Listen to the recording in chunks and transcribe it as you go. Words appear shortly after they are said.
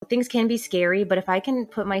things can be scary, but if I can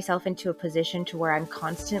put myself into a position to where I'm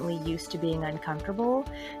constantly used to being uncomfortable,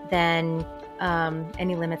 then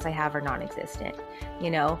any limits I have are non-existent,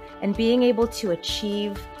 and being able to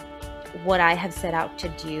achieve what I have set out to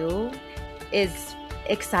do is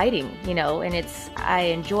exciting, and I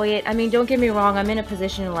enjoy it. I mean, don't get me wrong, I'm in a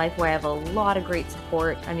position in life where I have a lot of great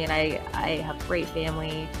support. I mean, I have great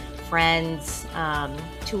family, friends,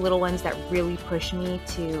 two little ones that really push me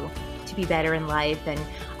to be better in life. And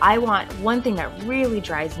one thing that really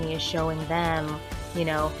drives me is showing them,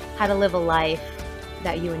 how to live a life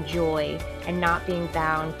that you enjoy and not being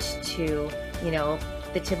bound to,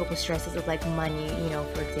 the typical stresses of like money,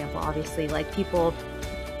 for example. Obviously, like people,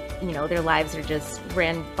 their lives are just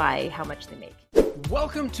ran by how much they make.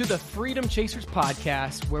 Welcome to the Freedom Chasers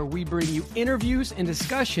podcast, where we bring you interviews and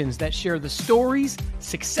discussions that share the stories,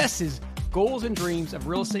 successes, goals, and dreams of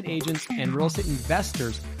real estate agents and real estate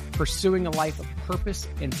investors pursuing a life of purpose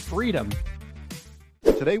and freedom.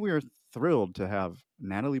 Today, we are thrilled to have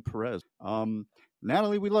Natalie Perez.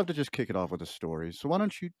 Natalie, we love to just kick it off with a story. So why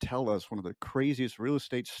don't you tell us one of the craziest real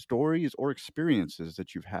estate stories or experiences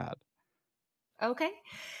that you've had? Okay.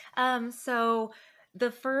 So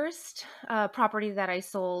the first property that I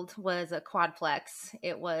sold was a quadplex.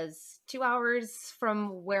 It was 2 hours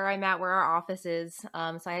from where I'm at, where our office is.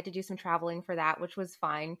 So I had to do some traveling for that, which was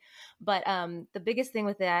fine. But the biggest thing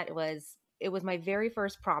with that was it was my very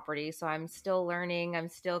first property. So I'm still learning. I'm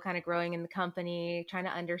still kind of growing in the company, trying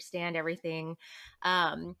to understand everything.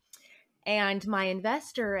 And my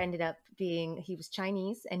investor ended up he was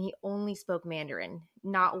Chinese and he only spoke Mandarin,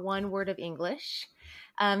 not one word of English.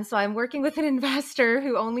 So I'm working with an investor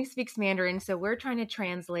who only speaks Mandarin. So we're trying to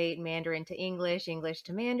translate Mandarin to English, English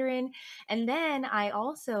to Mandarin. And then I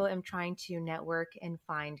also am trying to network and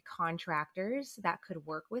find contractors that could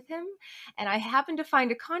work with him. And I happened to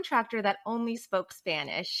find a contractor that only spoke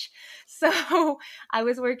Spanish. So I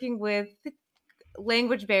was working with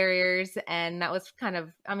language barriers, and that was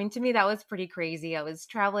to me that was pretty crazy. I was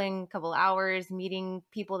traveling a couple hours, meeting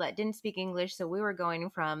people that didn't speak English, so we were going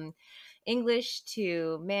from English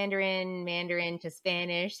to Mandarin, Mandarin to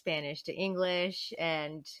Spanish, Spanish to English,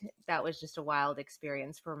 and that was just a wild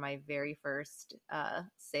experience for my very first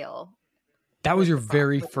sale. That was your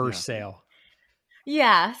very first sale?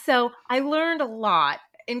 Yeah, so I learned a lot,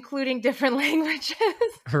 including different languages.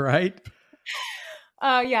 Right.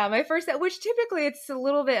 Yeah, my first, which typically it's a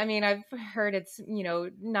little bit, I mean, I've heard it's,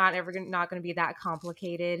 not going to be that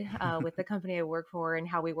complicated with the company I work for and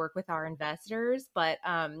how we work with our investors. But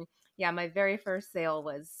yeah, my very first sale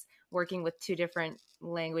was working with two different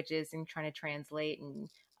languages and trying to translate and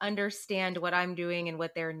understand what I'm doing and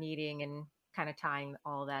what they're needing and kind of tying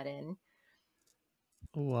all that in.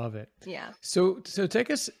 Love it. Yeah. So take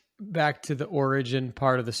us back to the origin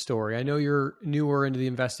part of the story. I know you're newer into the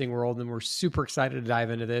investing world, and we're super excited to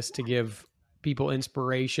dive into this to give people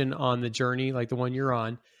inspiration on the journey like the one you're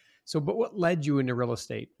on. So, but what led you into real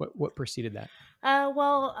estate? What preceded that?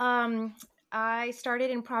 I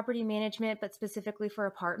started in property management, but specifically for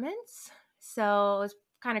apartments. So it was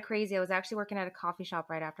kind of crazy. I was actually working at a coffee shop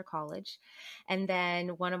right after college. And then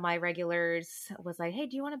one of my regulars was like, "Hey,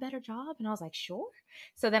 do you want a better job?" And I was like, "Sure."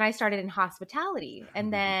 So then I started in hospitality.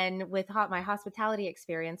 And then with my hospitality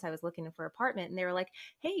experience, I was looking for an apartment and they were like,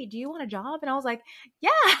 "Hey, do you want a job?" And I was like, "Yeah,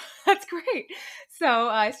 that's great." So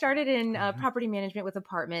I started in property management with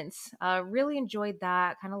apartments. Really enjoyed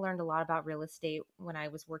that. Kind of learned a lot about real estate when I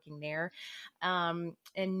was working there. And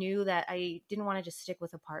knew that I didn't want to just stick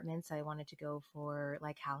with apartments. I wanted to go for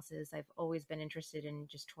like houses. I've always been interested in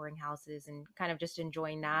just touring houses and kind of just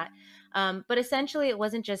enjoying that. But essentially it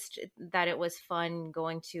wasn't just that it was fun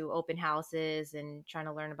going to open houses and trying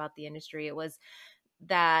to learn about the industry. It was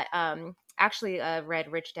that actually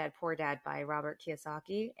read Rich Dad, Poor Dad by Robert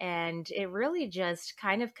Kiyosaki. And it really just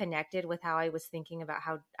kind of connected with how I was thinking about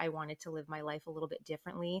how I wanted to live my life a little bit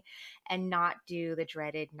differently and not do the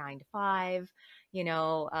dreaded 9 to 5,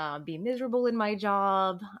 be miserable in my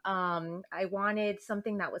job. I wanted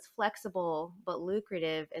something that was flexible but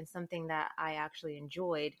lucrative and something that I actually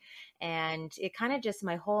enjoyed. And it kind of just,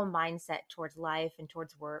 my whole mindset towards life and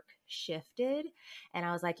towards work shifted. And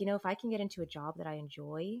I was like, if I can get into a job that I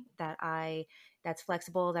enjoy, that's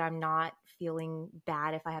flexible, that I'm not feeling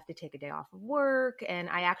bad if I have to take a day off of work, and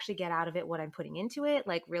I actually get out of it what I'm putting into it,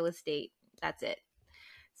 like real estate, that's it.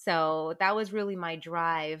 So that was really my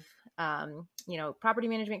drive. Property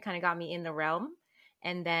management kind of got me in the realm,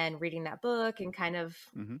 and then reading that book and kind of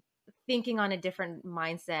thinking on a different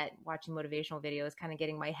mindset, watching motivational videos, kind of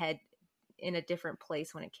getting my head in a different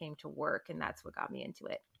place when it came to work. And that's what got me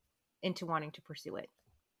into wanting to pursue it.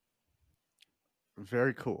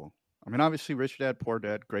 Very cool. I mean, obviously, Rich Dad Poor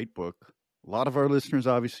Dad, great book. A lot of our listeners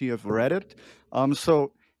obviously have read it.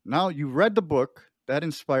 So now you read the book that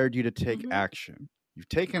inspired you to take Hmm. action. You've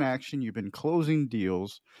taken action. You've been closing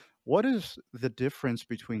deals. What is the difference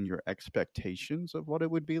between your expectations of what it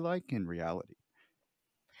would be like in reality?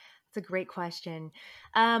 It's a great question.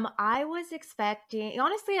 I was expecting,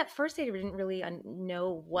 honestly, at first I didn't really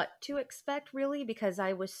know what to expect really because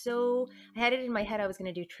I had it in my head I was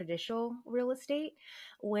going to do traditional real estate,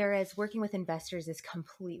 whereas working with investors is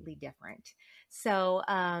completely different. So,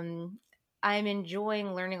 I'm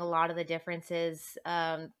enjoying learning a lot of the differences.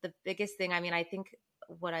 The biggest thing, I mean, I think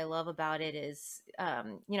what I love about it is,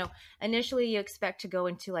 initially you expect to go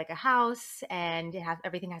into like a house and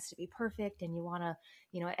everything has to be perfect and you want to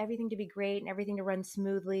everything to be great and everything to run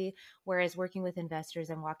smoothly. Whereas working with investors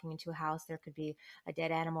and walking into a house, there could be a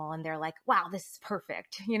dead animal and they're like, wow, this is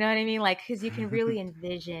perfect. You know what I mean? Like, because you can really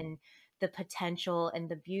envision the potential and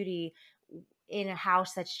the beauty in a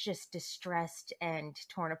house that's just distressed and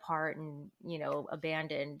torn apart and,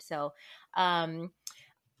 abandoned. So,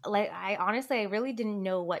 like, I really didn't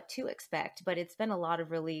know what to expect, but it's been a lot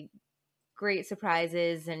of really great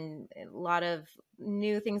surprises and a lot of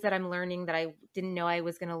new things that I'm learning that I didn't know I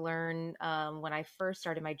was going to learn when I first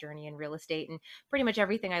started my journey in real estate. And pretty much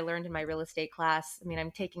everything I learned in my real estate class, I mean, I'm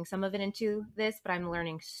taking some of it into this, but I'm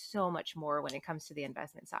learning so much more when it comes to the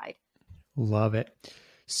investment side. Love it.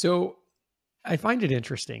 So I find it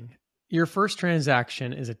interesting. Your first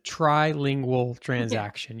transaction is a trilingual Yeah.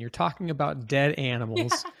 transaction. You're talking about dead Yeah.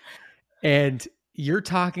 animals and you're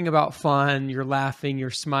talking about fun, you're laughing, you're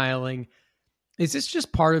smiling. Is this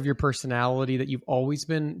just part of your personality that you've always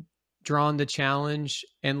been drawn to challenge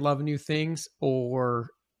and love new things? Or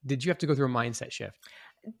did you have to go through a mindset shift?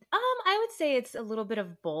 I would say it's a little bit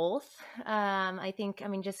of both. I think, I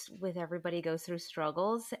mean, just with everybody goes through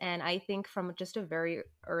struggles. And I think from just a very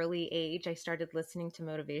early age, I started listening to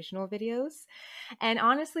motivational videos. And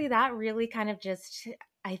honestly, that really kind of just,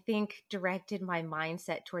 I think, directed my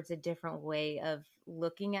mindset towards a different way of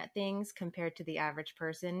looking at things compared to the average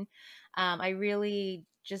person. I really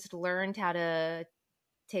just learned how to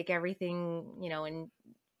take everything, and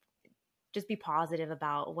just be positive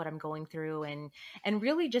about what I'm going through and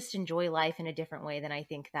really just enjoy life in a different way than I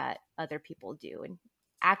think that other people do, and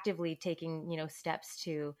actively taking, steps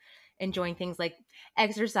to enjoying things like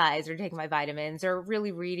exercise or taking my vitamins or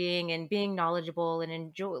really reading and being knowledgeable and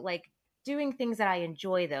enjoy like doing things that I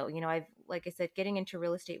enjoy though. I've, like I said, getting into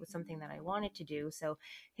real estate was something that I wanted to do. So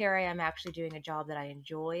here I am actually doing a job that I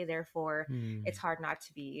enjoy. Therefore, it's Hmm. hard not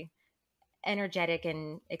to be energetic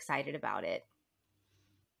and excited about it.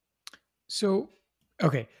 So,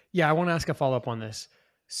 okay. Yeah, I want to ask a follow up on this.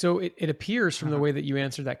 So it appears from the way that you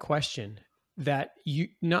answered that question that you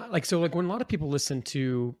not like, so like when a lot of people listen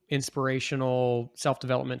to inspirational self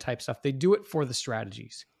development type stuff, they do it for the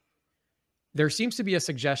strategies. There seems to be a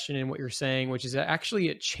suggestion in what you're saying, which is that actually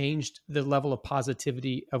it changed the level of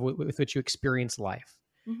positivity of with which you experience life.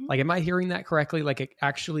 Hmm. Like, am I hearing that correctly? Like, it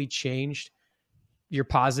actually changed your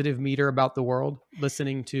positive meter about the world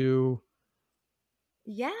listening to.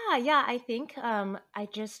 Yeah, yeah. I think I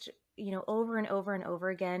just, over and over and over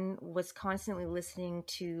again was constantly listening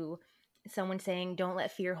to someone saying, don't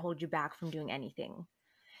let fear hold you back from doing anything.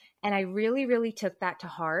 And I really, really took that to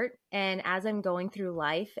heart. And as I'm going through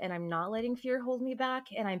life and I'm not letting fear hold me back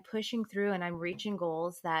and I'm pushing through and I'm reaching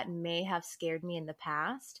goals that may have scared me in the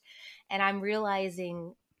past, and I'm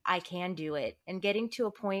realizing I can do it and getting to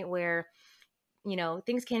a point where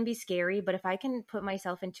things can be scary, but if I can put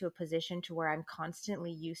myself into a position to where I'm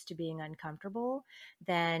constantly used to being uncomfortable,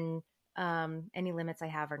 then any limits I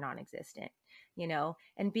have are non-existent,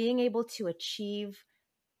 and being able to achieve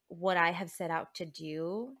what I have set out to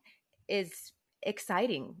do is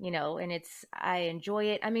exciting, and I enjoy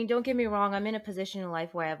it. I mean, don't get me wrong, I'm in a position in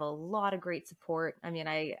life where I have a lot of great support. I mean,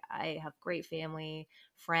 I have great family,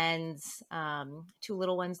 friends, two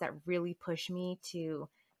little ones that really push me to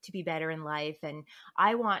be better in life. And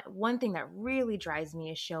I want, one thing that really drives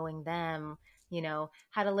me is showing them,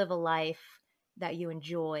 how to live a life that you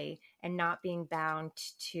enjoy and not being bound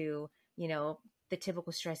to, you know, the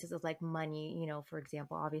typical stresses of like money, for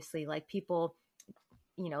example. Obviously, like people,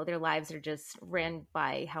 their lives are just ran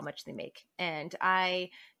by how much they make. And I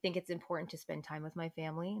think it's important to spend time with my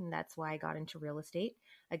family. And that's why I got into real estate.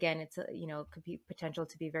 Again, it's could be potential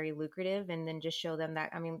to be very lucrative, and then just show them that,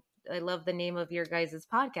 I mean, I love the name of your guys'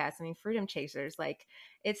 podcast. I mean, Freedom Chasers, like,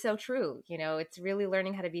 it's so true. It's really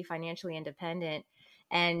learning how to be financially independent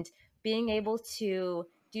and being able to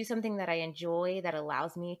do something that I enjoy that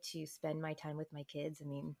allows me to spend my time with my kids. I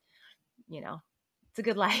mean, you know, it's a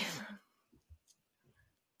good life.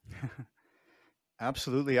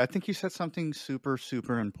 Absolutely. I think you said something super,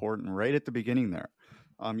 super important right at the beginning there.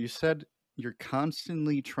 You said you're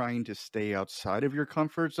constantly trying to stay outside of your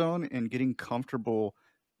comfort zone and getting comfortable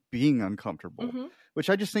being uncomfortable, Hmm. which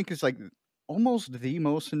I just think is like almost the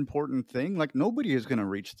most important thing. Like nobody is going to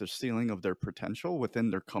reach the ceiling of their potential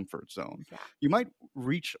within their comfort zone. Yeah. You might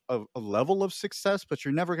reach a level of success, but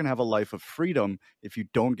you're never going to have a life of freedom if you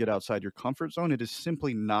don't get outside your comfort zone. It is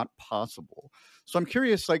simply not possible. So I'm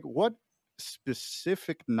curious, like what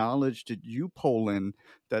specific knowledge did you pull in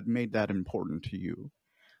that made that important to you?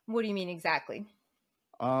 What do you mean exactly?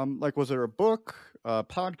 Like, was there a book, a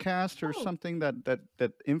podcast, or Oh, something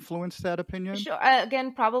that influenced that opinion? sure.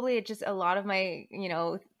 Again, probably it just a lot of my,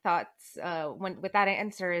 thoughts when with that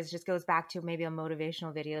answer is just goes back to maybe a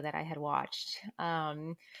motivational video that I had watched,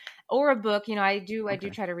 or a book. I do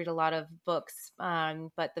Okay. try to read a lot of books,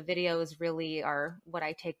 but the videos really are what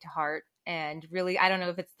I take to heart. And really, I don't know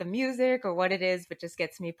if it's the music or what it is, but just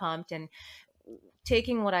gets me pumped. And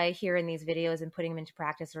taking what I hear in these videos and putting them into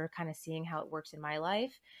practice, or kind of seeing how it works in my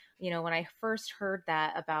life. When I first heard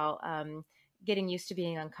that about getting used to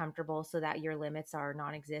being uncomfortable so that your limits are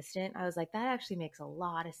non-existent, I was like, that actually makes a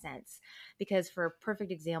lot of sense. Because for a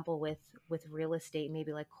perfect example with real estate,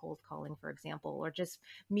 maybe like cold calling, for example, or just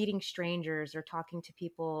meeting strangers or talking to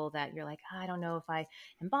people that you're like, I don't know if I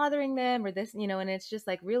am bothering them or this, and it's just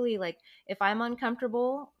like really like if I'm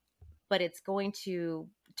uncomfortable but it's going to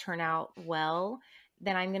turn out well,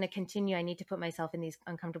 then I'm going to continue. I need to put myself in these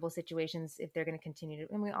uncomfortable situations if they're going to continue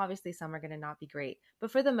to. I mean, obviously, some are going to not be great,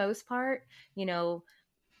 but for the most part, you know,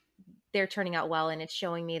 they're turning out well. And it's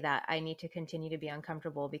showing me that I need to continue to be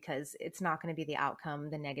uncomfortable because it's not going to be the outcome,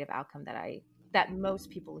 the negative outcome that most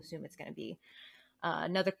people assume it's going to be.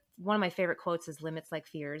 Another one of my favorite quotes is limits like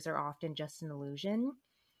fears are often just an illusion.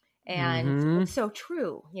 And Mm-hmm. it's so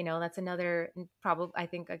true. That's another probably, I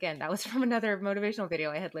think, again, that was from another motivational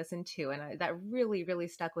video I had listened to. And that really, really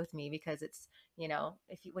stuck with me because it's,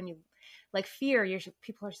 if you, when you like fear,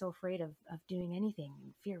 people are so afraid of doing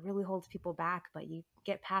anything. Fear really holds people back, but you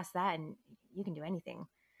get past that and you can do anything.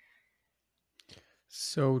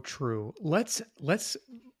 So true. Let's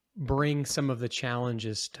bring some of the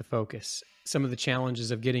challenges to focus. Some of the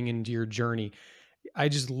challenges of getting into your journey. I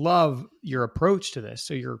just love your approach to this.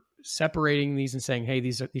 So you're separating these and saying, "Hey,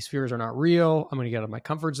 these fears are not real. I'm going to get out of my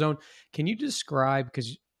comfort zone." Can you describe,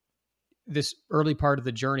 because this early part of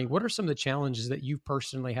the journey, what are some of the challenges that you've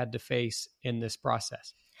personally had to face in this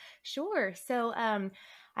process? Sure. So,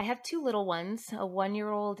 I have two little ones, a 1 year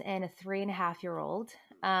old and a 3.5 year old.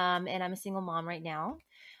 And I'm a single mom right now.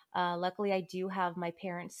 Luckily, I do have my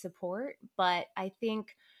parents' support, but I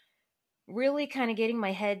think really kind of getting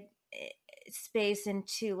my head space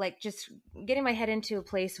into like just getting my head into a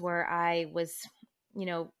place where I was,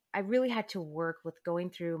 I really had to work with going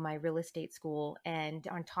through my real estate school and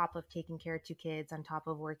on top of taking care of two kids, on top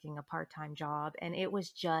of working a part time job. And it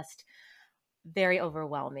was just very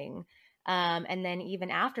overwhelming. And then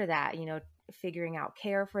even after that, figuring out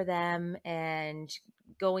care for them and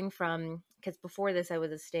going from, because before this, I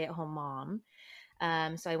was a stay at home mom.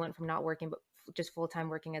 So I went from not working, but just full time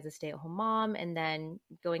working as a stay at home mom, and then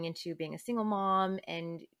going into being a single mom,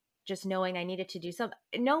 and just knowing I needed to do something,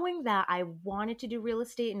 knowing that I wanted to do real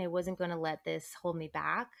estate and I wasn't going to let this hold me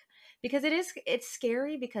back. Because it's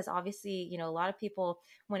scary because obviously, a lot of people,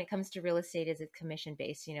 when it comes to real estate, is it's commission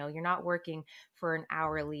based. You're not working for an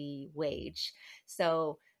hourly wage.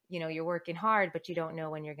 So, you're working hard, but you don't know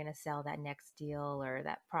when you're going to sell that next deal or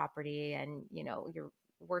that property. And, you're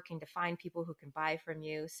working to find people who can buy from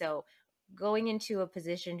you. So going into a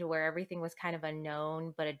position to where everything was kind of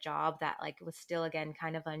unknown, but a job that like was still again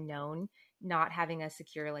kind of unknown, not having a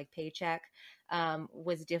secure like paycheck,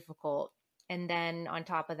 was difficult. And then on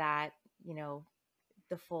top of that,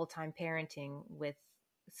 the full-time parenting with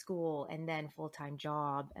school and then full-time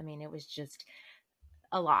job. I mean, it was just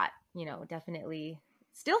a lot, definitely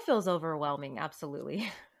still feels overwhelming. Absolutely.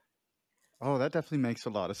 Oh, that definitely makes a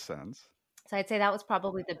lot of sense. So I'd say that was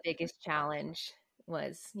probably the biggest challenge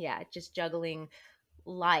was, yeah, just juggling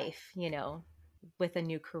life, with a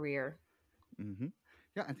new career. hmm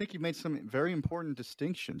Yeah, I think you made some very important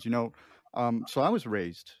distinctions. So I was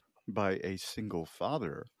raised by a single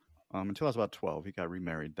father until I was about 12. He got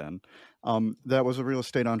remarried then. That was a real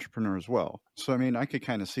estate entrepreneur as well. So I mean, I could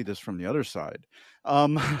kind of see this from the other side.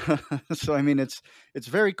 Um, so I mean, it's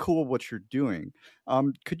very cool what you're doing.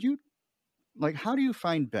 Could you like how do you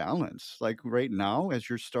find balance like right now as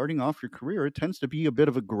you're starting off your career? It tends to be a bit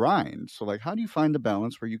of a grind, so like how do you find the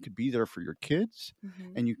balance where you could be there for your kids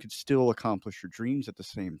Hmm. and you could still accomplish your dreams at the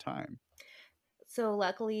same time? So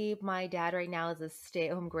luckily, my dad right now is a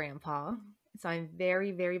stay-at-home grandpa. So I'm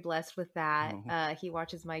very, very blessed with that. Oh, He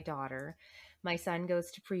watches my daughter. My son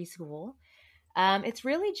goes to preschool. It's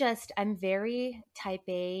really just I'm very type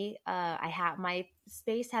A. I have my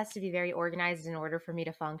space has to be very organized in order for me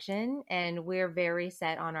to function, and we're very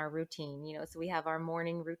set on our routine. So we have our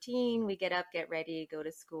morning routine. We get up, get ready, go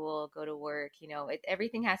to school, go to work.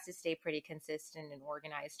 Everything has to stay pretty consistent and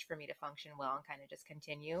organized for me to function well and kind of just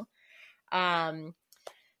continue. Um,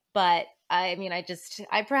 but I mean,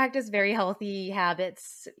 I practice very healthy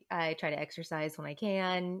habits. I try to exercise when I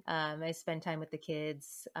can. I spend time with the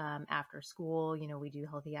kids after school. We do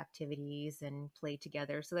healthy activities and play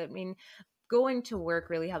together. So that, I mean, going to work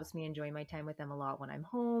really helps me enjoy my time with them a lot when I'm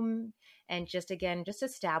home. And just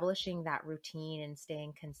establishing that routine and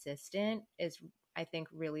staying consistent is, I think,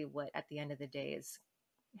 really what at the end of the day is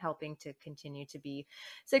helping to continue to be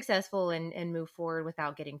successful and move forward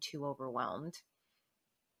without getting too overwhelmed.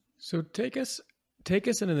 So take us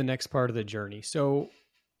into the next part of the journey. So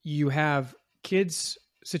you have kids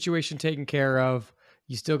situation taken care of.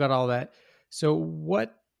 You still got all that. So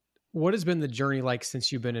what has been the journey like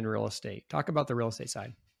since you've been in real estate? Talk about the real estate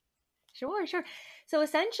side. Sure, sure. So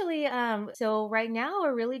essentially, so right now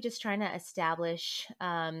we're really just trying to establish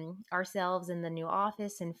ourselves in the new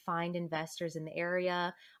office and find investors in the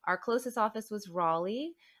area. Our closest office was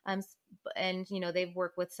Raleigh, and they've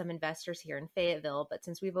worked with some investors here in Fayetteville. But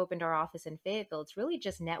since we've opened our office in Fayetteville, it's really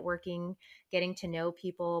just networking, getting to know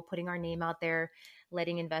people, putting our name out there,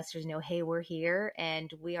 letting investors know, hey, we're here,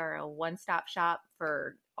 and we are a one-stop shop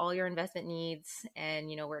for all your investment needs, and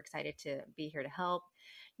we're excited to be here to help.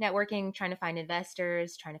 Networking, trying to find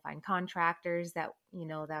investors, trying to find contractors that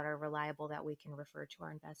that are reliable, that we can refer to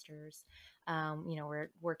our investors. We're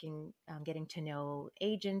working, getting to know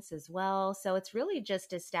agents as well. So it's really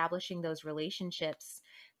just establishing those relationships,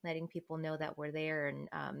 letting people know that we're there, and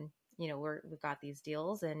we've got these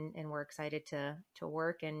deals, and we're excited to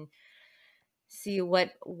work and see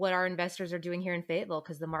what our investors are doing here in Fayetteville,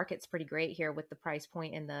 because the market's pretty great here with the price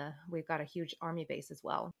point, and we've got a huge Army base as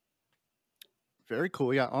well. very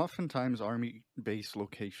cool. Yeah, oftentimes Army-based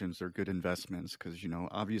locations are good investments because,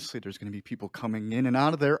 obviously there's going to be people coming in and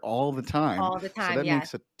out of there all the time. All the So time, that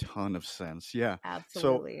yes, makes a ton of sense. Yeah. So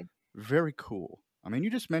absolutely. very cool. I mean,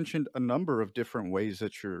 you just mentioned a number of different ways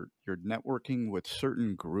that you're networking with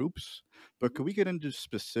certain groups, but could we get into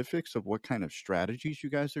specifics of what kind of strategies you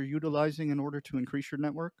guys are utilizing in order to increase your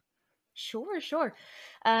network? Sure, sure.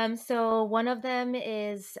 So one of them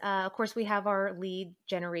is, of course, we have our lead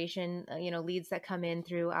generation, leads that come in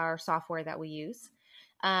through our software that we use.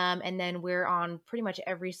 And then we're on pretty much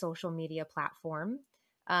every social media platform.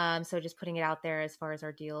 So just putting it out there as far as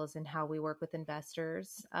our deals and how we work with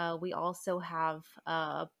investors. We also have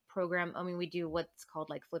a program. I mean, we do what's called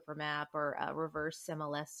like Flipper Map or a reverse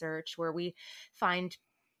MLS search, where we find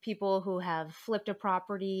people who have flipped a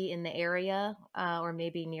property in the area, or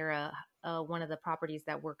maybe near one of the properties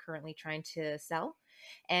that we're currently trying to sell.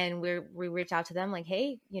 And we reach out to them like,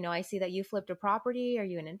 hey, I see that you flipped a property. Are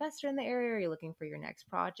you an investor in the area? Are you looking for your next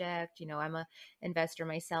project? I'm a investor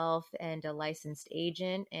myself and a licensed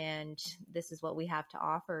agent, and this is what we have to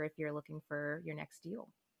offer if you're looking for your next deal.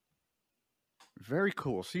 Very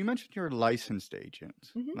cool. So you mentioned you're a licensed agent.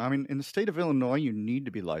 Mm-hmm. I mean, in the state of Illinois, you need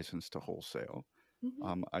to be licensed to wholesale.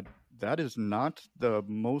 Mm-hmm. That is not the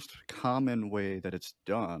most common way that it's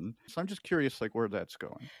done. So I'm just curious, like, where that's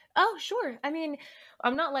going. Oh, sure. I mean,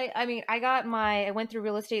 I went through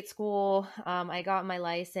real estate school. I got my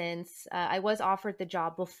license. I was offered the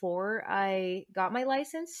job before I got my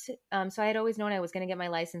license. So I had always known I was going to get my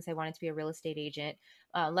license. I wanted to be a real estate agent.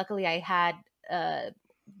 Luckily, I had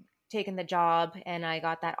taken the job and I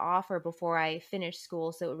got that offer before I finished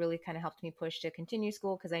school. So it really kind of helped me push to continue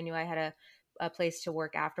school, because I knew I had a place to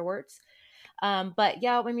work afterwards. But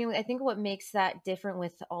yeah, I mean, I think what makes that different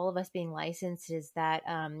with all of us being licensed is that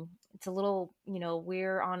it's a little,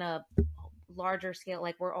 we're on a larger scale.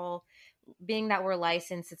 Like, we're all, being that we're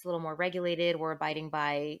licensed, it's a little more regulated. We're abiding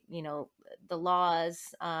by, the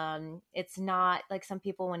laws. It's not like some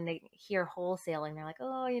people, when they hear wholesaling, they're like,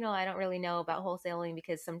 oh, I don't really know about wholesaling,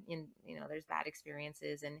 because there's bad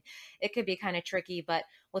experiences and it could be kind of tricky. But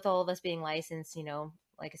with all of us being licensed,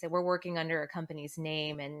 like I said, we're working under a company's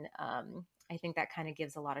name, and I think that kind of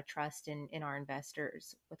gives a lot of trust in our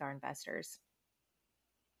investors, with our investors.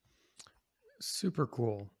 Super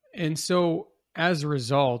cool. And so as a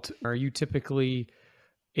result, are you typically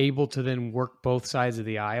able to then work both sides of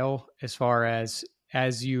the aisle as far as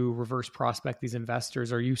you reverse prospect these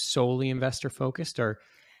investors? Are you solely investor focused, or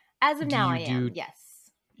As of do now, you I am. do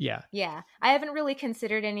Yes. Yeah. Yeah, I haven't really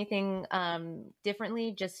considered anything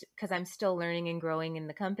differently, just because I'm still learning and growing in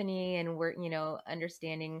the company, and we're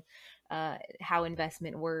understanding how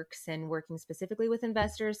investment works and working specifically with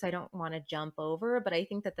investors. So I don't want to jump over, but I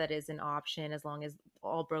think that is an option as long as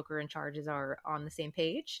all broker and charges are on the same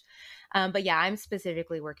page. But yeah, I'm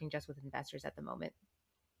specifically working just with investors at the moment.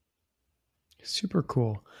 Super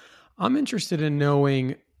cool. I'm interested in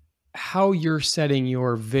knowing how you're setting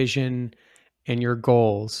your vision and your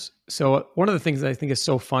goals. So one of the things that I think is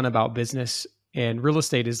so fun about business and real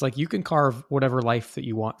estate is like you can carve whatever life that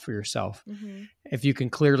you want for yourself Mm-hmm. if you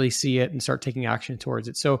can clearly see it and start taking action towards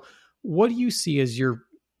it. So what do you see as your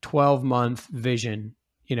 12-month vision,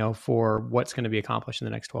 for what's going to be accomplished in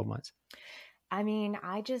the next 12 months? I mean,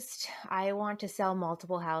 I want to sell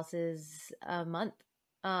multiple houses a month.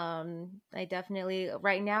 I definitely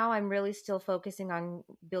right now I'm really still focusing on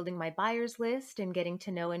building my buyers list and getting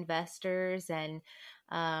to know investors, and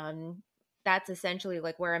um that's essentially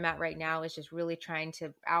like where I'm at right now, is just really trying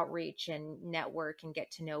to outreach and network and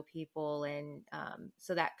get to know people, and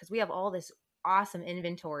so that because we have all this awesome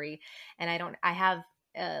inventory, and I have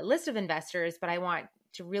a list of investors, but I want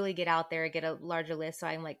to really get out there and get a larger list. So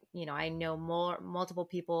I'm like, I know multiple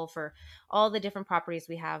people for all the different properties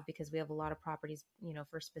we have, because we have a lot of properties,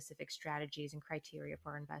 for specific strategies and criteria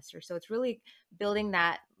for our investors. So it's really building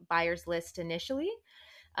that buyers list initially.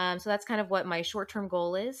 So that's kind of what my short-term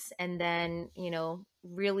goal is. And then,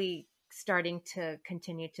 really starting to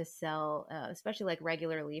continue to sell, especially like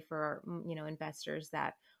regularly for, investors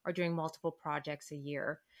that are doing multiple projects a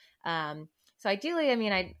year. So ideally, I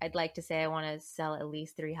mean, I'd like to say I want to sell at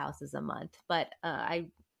least 3 houses a month, but at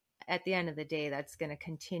the end of the day, that's going to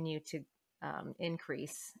continue to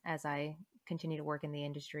increase as I continue to work in the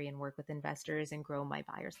industry and work with investors and grow my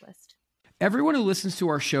buyers list. Everyone who listens to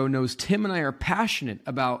our show knows Tim and I are passionate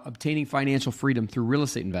about obtaining financial freedom through real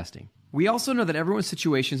estate investing. We also know that everyone's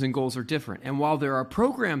situations and goals are different, and while there are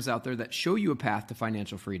programs out there that show you a path to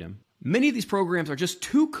financial freedom, many of these programs are just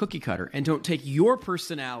too cookie cutter and don't take your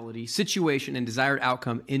personality, situation, and desired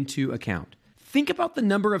outcome into account. Think about the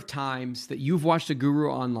number of times that you've watched a guru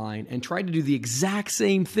online and tried to do the exact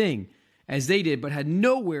same thing as they did, but had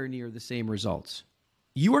nowhere near the same results.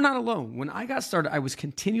 You are not alone. When I got started, I was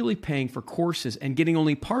continually paying for courses and getting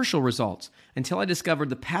only partial results until I discovered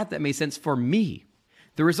the path that made sense for me.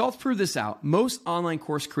 The results prove this out. Most online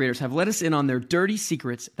course creators have let us in on their dirty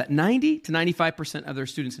secrets that 90 to 95% of their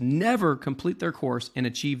students never complete their course and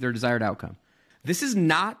achieve their desired outcome. This is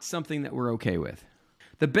not something that we're okay with.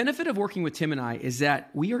 The benefit of working with Tim and I is that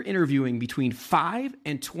we are interviewing between 5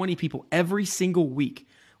 and 20 people every single week.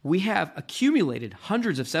 We have accumulated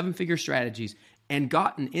hundreds of 7-figure strategies and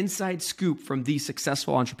gotten inside scoop from these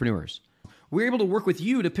successful entrepreneurs. We're able to work with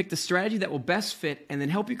you to pick the strategy that will best fit and then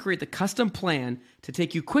help you create the custom plan to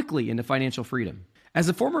take you quickly into financial freedom. As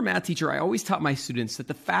a former math teacher, I always taught my students that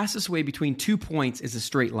the fastest way between 2 points is a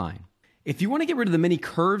straight line. If you want to get rid of the many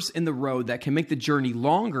curves in the road that can make the journey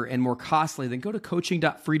longer and more costly, then go to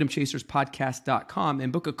coaching.freedomchaserspodcast.com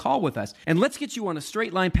and book a call with us, and let's get you on a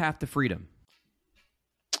straight line path to freedom.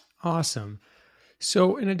 Awesome.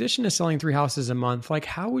 So in addition to selling 3 houses a month, like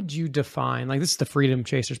how would you define, like this is the Freedom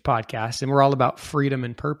Chasers podcast and we're all about freedom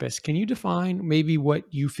and purpose. Can you define maybe what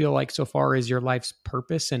you feel like so far is your life's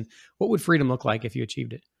purpose, and what would freedom look like if you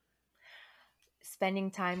achieved it?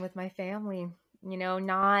 Spending time with my family,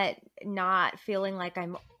 not feeling like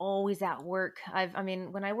I'm always at work. I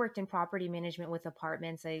mean, when I worked in property management with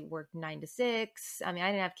apartments, I worked 9 to 6. I mean,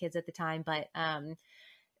 I didn't have kids at the time, but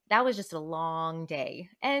that was just a long day.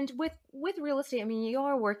 And with real estate, I mean, you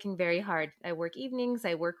are working very hard. I work evenings,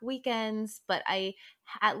 I work weekends, but I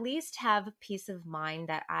at least have peace of mind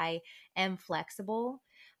that I am flexible.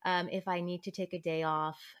 If I need to take a day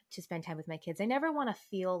off to spend time with my kids, I never want to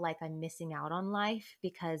feel like I'm missing out on life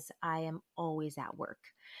because I am always at work.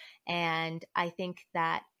 And I think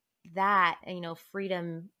that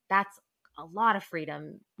freedom, that's a lot of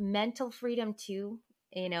freedom, mental freedom too,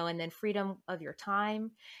 and then freedom of your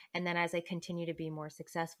time. And then as I continue to be more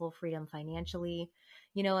successful, freedom financially,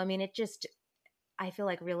 I mean, I feel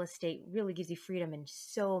like real estate really gives you freedom in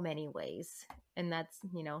so many ways. And that's,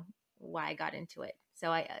 why I got into it.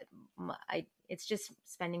 So it's just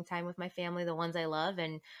spending time with my family, the ones I love,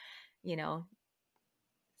 and,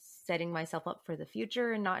 setting myself up for the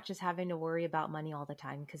future and not just having to worry about money all the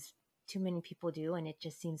time, because too many people do. And it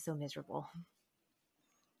just seems so miserable.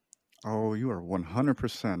 Oh, you are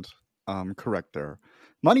 100% correct there.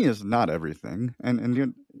 Money is not everything.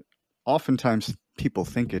 And oftentimes people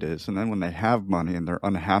think it is. And then when they have money and they're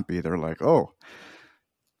unhappy, they're like, oh,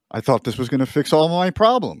 I thought this was going to fix all my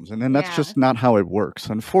problems. And then that's Yeah. just not how it works,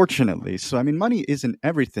 unfortunately. So, I mean, money isn't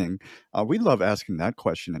everything. We love asking that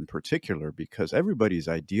question in particular because everybody's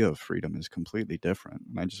idea of freedom is completely different.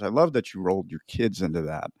 And I love that you rolled your kids into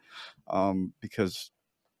that because,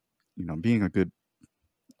 being a good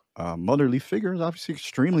motherly figure is obviously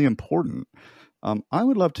extremely important. I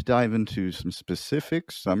would love to dive into some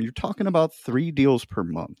specifics. You're talking about 3 deals per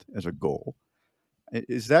month as a goal.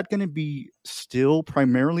 Is that going to be still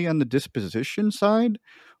primarily on the disposition side?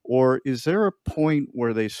 Or is there a point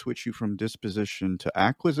where they switch you from disposition to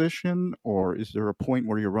acquisition? Or is there a point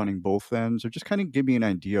where you're running both ends? Or just kind of give me an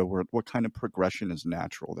idea what kind of progression is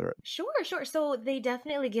natural there. Sure. So they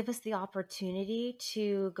definitely give us the opportunity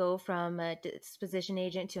to go from a disposition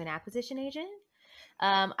agent to an acquisition agent.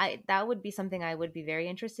 That would be something I would be very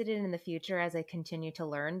interested in the future as I continue to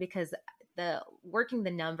learn, because the working the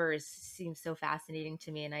numbers seems so fascinating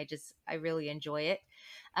to me, and I really enjoy it.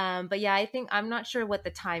 But yeah, I'm not sure what the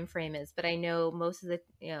time frame is, but I know most of the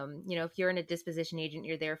if you're in a disposition agent,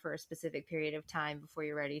 you're there for a specific period of time before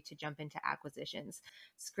you're ready to jump into acquisitions.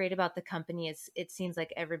 It's great about the company is it seems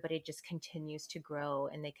like everybody just continues to grow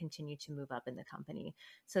and they continue to move up in the company.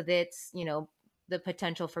 So that's, the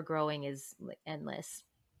potential for growing is endless.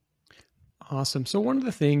 Awesome. So one of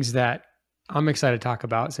the things that I'm excited to talk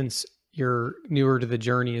about, since you're newer to the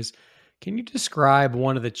journey, is can you describe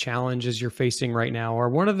one of the challenges you're facing right now, or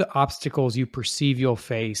one of the obstacles you perceive you'll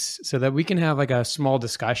face, so that we can have like a small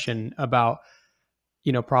discussion about,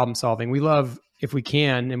 problem solving? We love, if we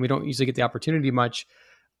can, and we don't usually get the opportunity much,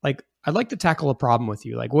 like I'd like to tackle a problem with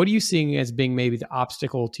you. Like, what are you seeing as being maybe the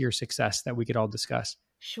obstacle to your success that we could all discuss?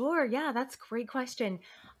 Sure. Yeah, that's a great question.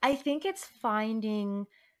 I think it's finding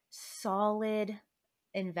solid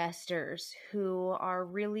investors who are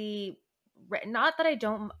really not that I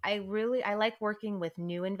don't I like working with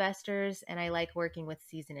new investors and I like working with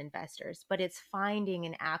seasoned investors, but it's finding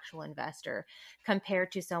an actual investor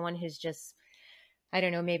compared to someone who's just, I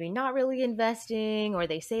don't know, maybe not really investing, or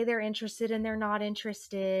they say they're interested and they're not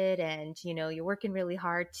interested. And, you're working really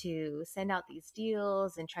hard to send out these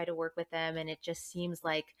deals and try to work with them. And it just seems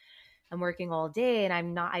like I'm working all day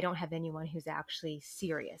and I don't have anyone who's actually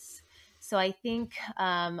serious. So I think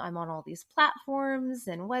I'm on all these platforms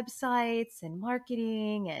and websites and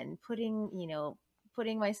marketing and putting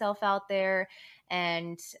myself out there,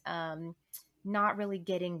 and not really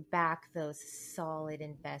getting back those solid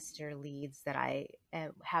investor leads that I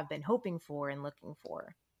have been hoping for and looking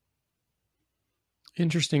for.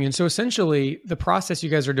 Interesting. And so essentially the process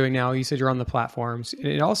you guys are doing now, you said you're on the platforms. And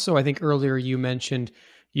it also, I think earlier you mentioned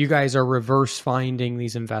you guys are reverse finding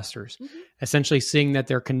these investors, essentially seeing that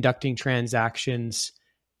they're conducting transactions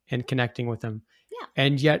and connecting with them. Yeah.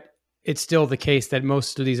 And yet it's still the case that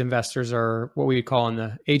most of these investors are what we would call on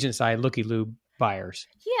the agent side, looky-loo buyers.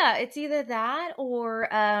 Yeah, it's either that or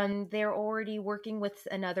they're already working with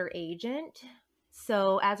another agent.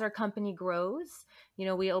 So as our company grows,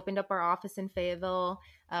 we opened up our office in Fayetteville.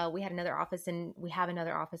 We have another office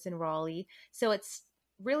in Raleigh. So it's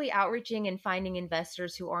really outreaching and finding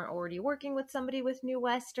investors who aren't already working with somebody with New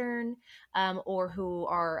Western, or who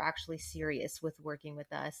are actually serious with working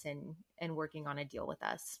with us and working on a deal with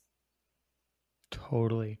us.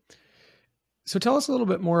 Totally. So tell us a little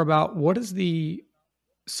bit more about what is the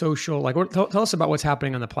social, tell us about what's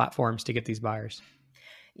happening on the platforms to get these buyers.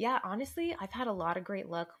 Yeah, honestly, I've had a lot of great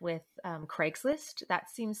luck with Craigslist.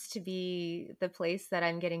 That seems to be the place that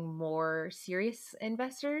I'm getting more serious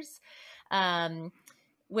investors.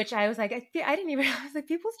 Which I was like, I didn't even, I was like,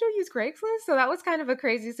 people still use Craigslist. So that was kind of a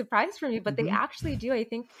crazy surprise for me, but they actually do. I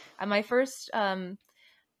think my first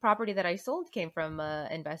property that I sold came from an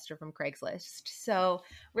investor from Craigslist. So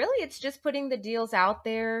really it's just putting the deals out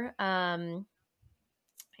there. Try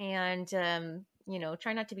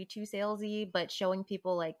not to be too salesy, but showing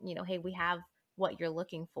people like, hey, we have what you're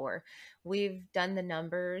looking for. We've done the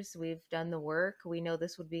numbers, we've done the work. We know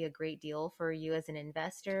this would be a great deal for you as an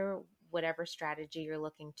investor, whatever strategy you're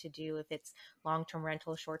looking to do, if it's long-term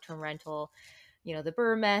rental, short-term rental, the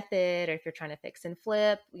BRRRR method, or if you're trying to fix and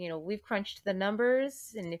flip, we've crunched the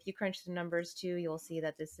numbers. And if you crunch the numbers too, you'll see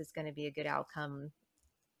that this is going to be a good outcome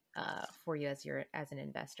for you as an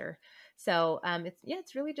investor. So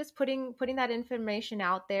it's really just putting that information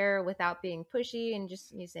out there without being pushy, and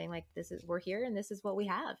just saying like, we're here and this is what we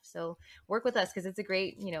have. So work with us, because it's a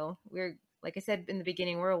great, we're, like I said in the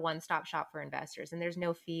beginning, we're a one-stop shop for investors, and there's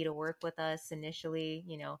no fee to work with us initially,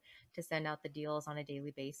 to send out the deals on a daily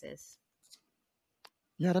basis.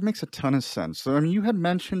 Yeah, that makes a ton of sense. So, I mean, you had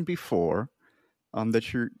mentioned before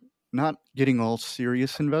that you're not getting all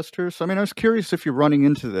serious investors. So, I mean, I was curious if you're running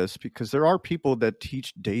into this because there are people that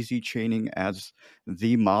teach daisy chaining as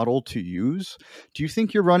the model to use. Do you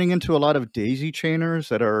think you're running into a lot of daisy chainers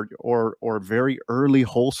that are or very early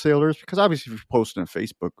wholesalers? Because obviously, if you post in a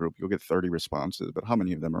Facebook group, you'll get 30 responses, but how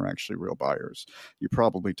many of them are actually real buyers? You're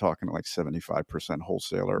probably talking like 75%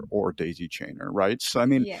 wholesaler or daisy chainer, right? So, I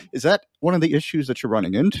mean, Yeah. is that one of the issues that you're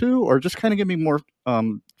running into, or just kind of give me more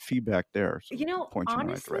feedback there? So point you in the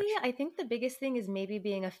right Honestly, direction. I think the biggest thing is maybe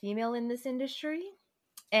being a female in this industry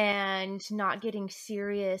and not getting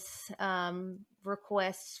serious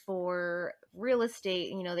requests for real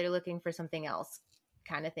estate. They're looking for something else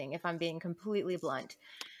kind of thing, if I'm being completely blunt.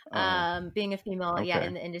 Oh, Being a female, okay.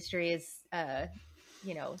 in the industry is, I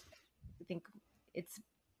think it's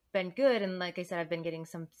been good. And like I said, I've been getting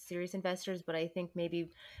some serious investors, but I think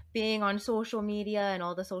maybe being on social media and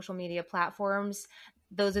all the social media platforms,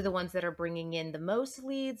 those are the ones that are bringing in the most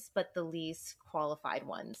leads, but the least qualified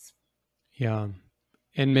ones. Yeah.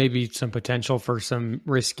 And maybe some potential for some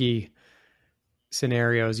risky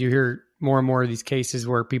scenarios. You hear more and more of these cases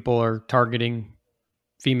where people are targeting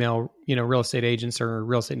female, real estate agents or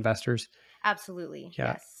real estate investors. Absolutely. Yeah.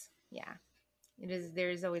 Yes. Yeah. It is.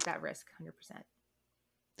 There's always that risk. 100%.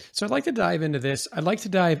 So I'd like to dive into this. I'd like to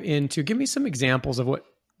dive into, give me some examples of what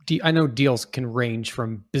I know deals can range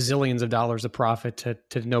from bazillions of dollars of profit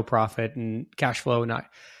to no profit and cash flow. Not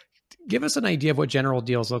give us an idea of what general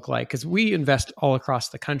deals look like, because we invest all across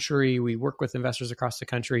the country. We work with investors across the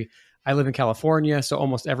country. I live in California, so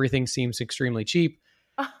almost everything seems extremely cheap.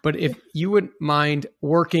 But if you wouldn't mind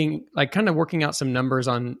working out some numbers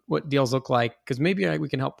on what deals look like, because maybe we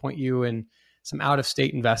can help point you, and some out of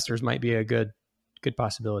state investors might be a good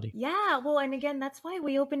possibility. Yeah, well, and again, that's why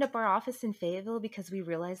we opened up our office in Fayetteville, because we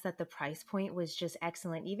realized that the price point was just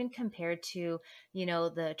excellent, even compared to,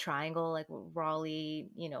 the Triangle, like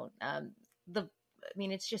Raleigh,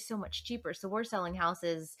 it's just so much cheaper. So we're selling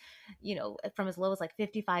houses, from as low as like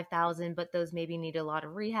 55,000, but those maybe need a lot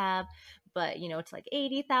of rehab, but it's like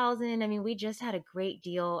 80,000. I mean, we just had a great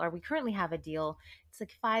deal, or we currently have a deal. It's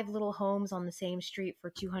like 5 little homes on the same street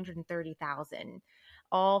for 230,000,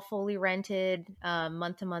 all fully rented,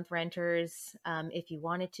 month to month renters. If you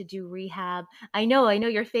wanted to do rehab, I know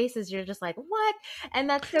your faces, you're just like, what? And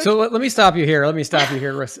that's So let me stop you here.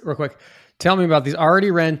 Real quick. Tell me about these already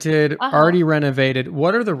rented, already renovated.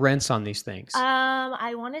 What are the rents on these things?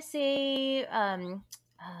 I want to say,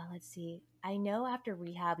 let's see. I know after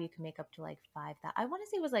rehab you can make up to like 5,000. I want to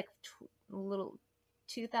say it was like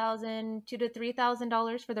 $2,000 to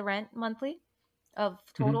 $3,000 for the rent monthly of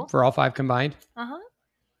total. For all 5 combined. Uh-huh.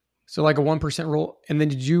 So like a 1% rule. And then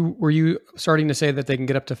were you starting to say that they can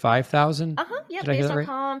get up to 5,000? Yeah. Did I hear Based that on right?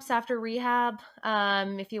 comps after rehab.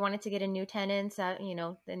 If you wanted to get a new tenant,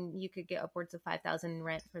 then you could get upwards of 5,000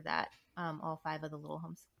 rent for that. All 5 of the little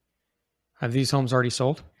homes. Have these homes already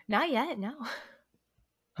sold? Not yet. No.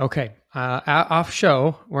 Okay. Off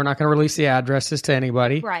show, we're not going to release the addresses to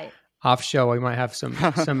anybody. Right. Off show, we might have some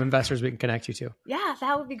investors we can connect you to. Yeah,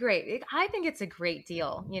 that would be great. I think it's a great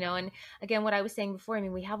deal, and again, what I was saying before, I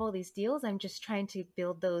mean, we have all these deals. I'm just trying to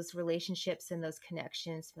build those relationships and those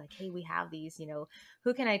connections. Like, hey, we have these,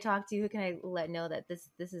 who can I talk to? Who can I let know that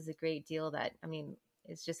this is a great deal? That, I mean,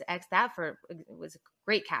 it's just it was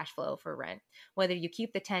great cash flow for rent, whether you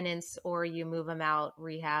keep the tenants or you move them out,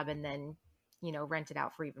 rehab, and then, rent it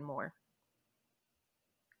out for even more.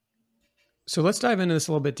 So let's dive into this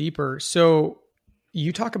a little bit deeper. So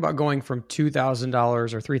you talk about going from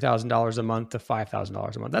 $2,000 or $3,000 a month to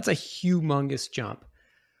 $5,000 a month. That's a humongous jump.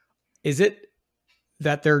 Is it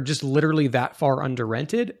that they're just literally that far under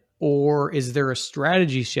rented, or is there a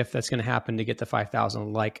strategy shift that's going to happen to get to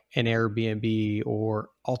 5,000, like an Airbnb or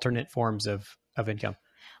alternate forms of income?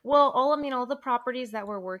 Well, all the properties that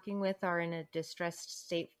we're working with are in a distressed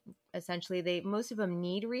state. Essentially, most of them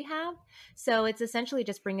need rehab. So it's essentially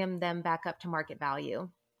just bringing them back up to market value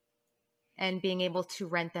and being able to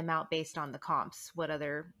rent them out based on the comps, what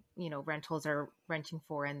other, rentals are renting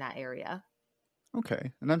for in that area.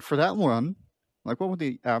 Okay. And then for that one, like what would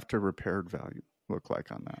the after repaired value look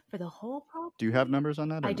like on that? For the whole property? Do you have numbers on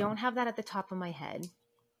that? I don't have that at the top of my head.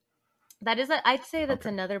 That is, I'd say that's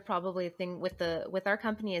another probably thing with our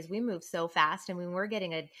company, is we move so fast, and we're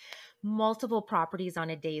getting multiple properties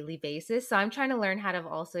on a daily basis. So I'm trying to learn how to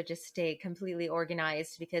also just stay completely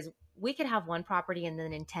organized, because we could have one property and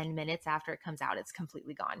then in 10 minutes after it comes out, it's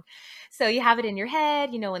completely gone. So you have it in your head,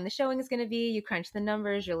 when the showing is going to be, you crunch the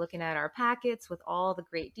numbers, you're looking at our packets with all the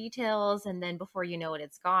great details. And then before you know it,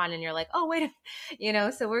 it's gone. And you're like, oh, wait,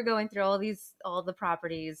 so we're going through all the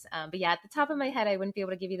properties. But yeah, at the top of my head, I wouldn't be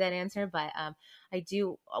able to give you that answer, but I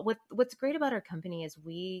do. What's great about our company is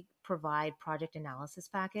we provide project analysis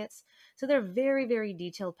packets. So they're very, very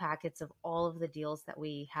detailed packets of all of the deals that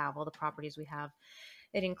we have, all the properties we have.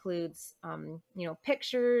 It includes,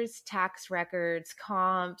 pictures, tax records,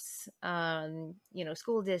 comps,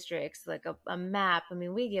 school districts, like a map. I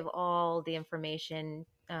mean, we give all the information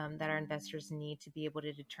that our investors need to be able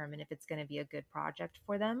to determine if it's going to be a good project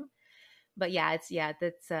for them. But they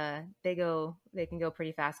can go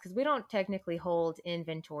pretty fast because we don't technically hold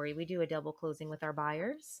inventory. We do a double closing with our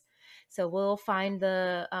buyers. So we'll find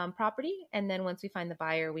the property, and then once we find the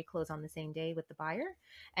buyer, we close on the same day with the buyer,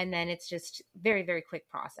 and then it's just very, very quick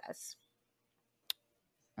process.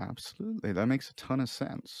 Absolutely. That makes a ton of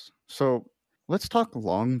sense. So let's talk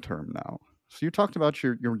long term now. So you talked about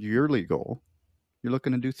your yearly goal. You're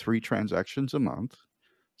looking to do 3 transactions a month.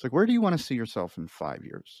 It's like, where do you want to see yourself in 5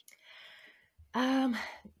 years?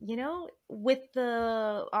 With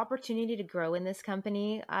the opportunity to grow in this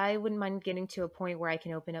company, I wouldn't mind getting to a point where I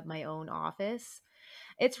can open up my own office.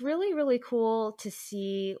 It's really, really cool to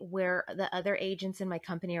see where the other agents in my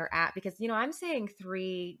company are at because, I'm saying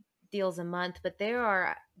 3 deals a month, but there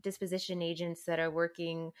are disposition agents that are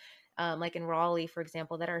working, like in Raleigh, for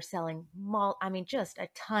example, that are selling just a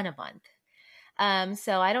ton a month.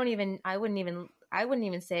 So I wouldn't even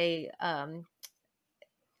say,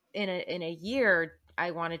 in a year,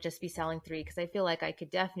 I want to just be selling 3 because I feel like I could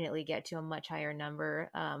definitely get to a much higher number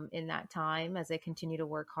in that time as I continue to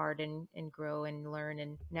work hard and grow and learn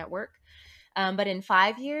and network. But in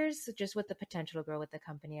 5 years, just with the potential to grow with the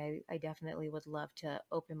company, I definitely would love to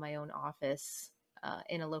open my own office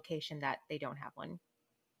in a location that they don't have one.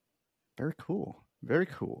 Very cool. Very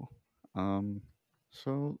cool.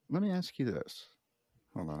 So let me ask you this.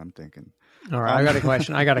 Hold on, I'm thinking. All right, I got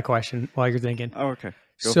a question while you're thinking. Oh, okay.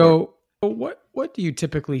 So what do you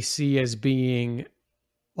typically see as being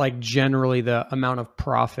like generally the amount of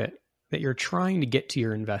profit that you're trying to get to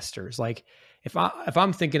your investors? Like if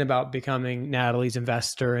I'm thinking about becoming Natalie's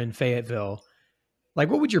investor in Fayetteville, like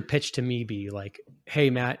what would your pitch to me be? Like,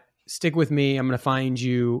 hey, Matt, stick with me. I'm going to find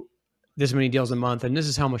you this many deals a month, and this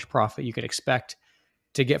is how much profit you could expect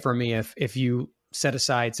to get from me if you set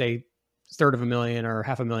aside, say, $300,000 or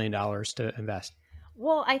 $500,000 to invest.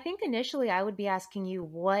 Well, I think initially I would be asking you,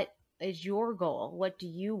 what is your goal? What do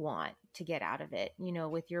you want to get out of it,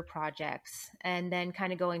 with your projects? And then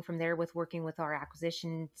kind of going from there with working with our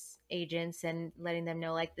acquisitions agents and letting them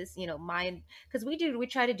know like this, because we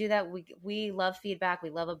try to do that. We love feedback. We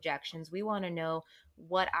love objections. We want to know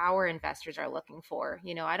what our investors are looking for.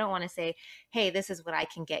 I don't want to say, hey, this is what I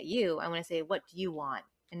can get you. I want to say, what do you want?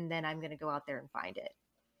 And then I'm going to go out there and find it.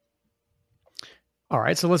 All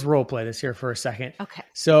right. So let's role play this here for a second. Okay.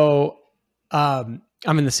 So I'm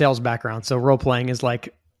in the sales background. So role playing is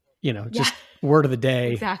like, just word of the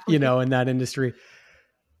day, exactly. In that industry.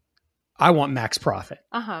 I want max profit.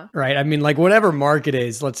 Uh-huh. Right. I mean, like whatever market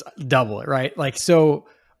is, let's double it. Right. Like, so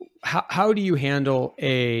how do you handle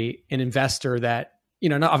an investor that,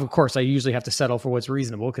 not, of course I usually have to settle for what's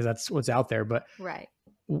reasonable because that's what's out there, but right.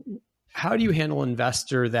 How do you handle an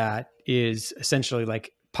investor that is essentially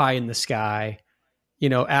like pie in the sky?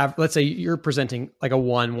 Let's say you're presenting like a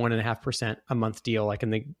 1.5% a month deal, like in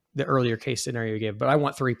the earlier case scenario you gave, but I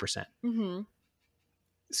want 3%. Mm-hmm.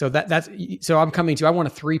 So so I'm coming to, I want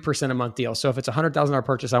a 3% a month deal. So if it's $100,000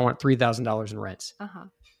 purchase, I want $3,000 in rents. Uh-huh.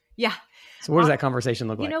 Yeah. So what does that conversation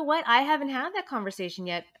look like? You know what? I haven't had that conversation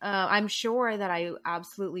yet. I'm sure that I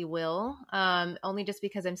absolutely will, only just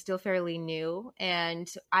because I'm still fairly new.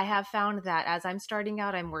 And I have found that as I'm starting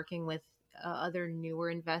out, I'm working with other newer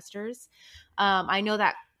investors. I know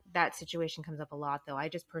that situation comes up a lot, though. I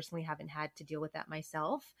just personally haven't had to deal with that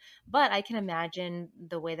myself. But I can imagine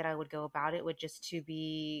the way that I would go about it would just to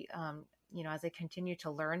be, as I continue to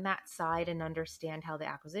learn that side and understand how the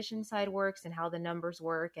acquisition side works and how the numbers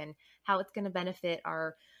work and how it's going to benefit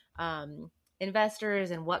our investors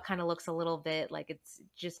and what kind of looks a little bit like it's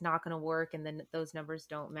just not going to work and then those numbers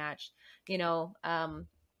don't match, I'm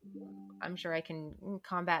sure I can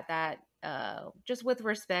combat that just with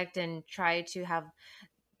respect and try to have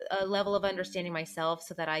a level of understanding myself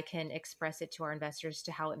so that I can express it to our investors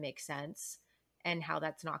to how it makes sense and how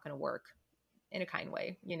that's not going to work in a kind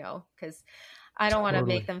way, because I don't want to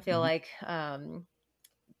make them feel like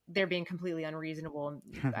they're being completely unreasonable.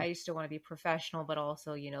 I still want to be professional, but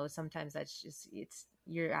also, sometimes that's just,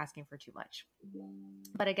 you're asking for too much.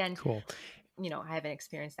 But again, cool. I haven't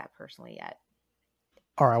experienced that personally yet.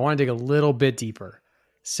 All right. I want to dig a little bit deeper.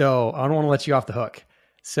 So I don't want to let you off the hook.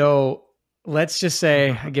 So let's just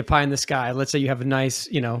say I get pie in the sky. Let's say you have a nice,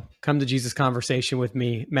 come to Jesus conversation with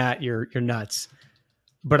me, Matt, you're nuts.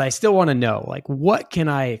 but I still want to know, like, what can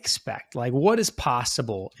I expect? Like, what is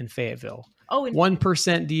possible in Fayetteville? Oh,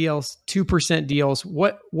 1% deals, 2% deals.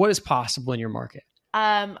 What is possible in your market?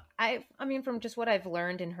 I mean, from just what I've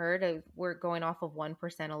learned and heard, we're going off of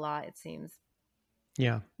 1% a lot, it seems.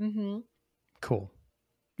 Yeah. Mm-hmm. Cool.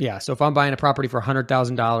 Yeah. So if I'm buying a property for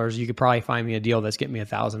 $100,000, you could probably find me a deal that's getting me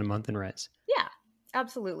 $1,000 a month in rents. Yeah,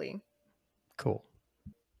 absolutely. Cool.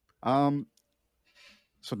 So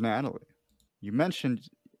Natalie, you mentioned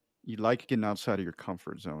you like getting outside of your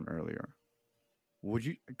comfort zone earlier. Would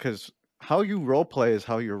you, because how you role play is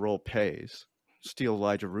how your role pays. Steal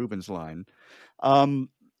Elijah Rubin's line.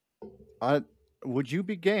 Would you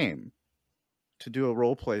be game to do a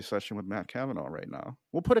role play session with Matt Kavanaugh right now?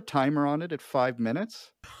 We'll put a timer on it at 5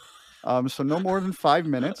 minutes. So no more than 5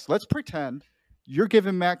 minutes. Let's pretend you're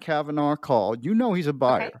giving Matt Kavanaugh a call. You know he's a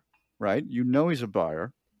buyer, right? You know he's a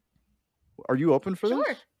buyer. Are you open for this?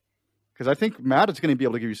 Because I think Matt is going to be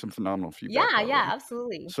able to give you some phenomenal feedback. Yeah,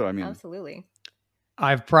 absolutely. So I mean, absolutely.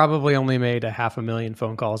 I've probably only made 500,000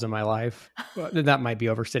 phone calls in my life. That might be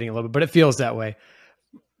overstating a little bit, but it feels that way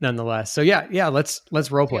nonetheless. So yeah, let's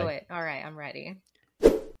role play. Do it. All right, I'm ready.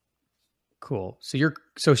 Cool.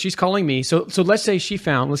 So she's calling me. So let's say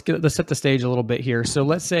let's set the stage a little bit here. So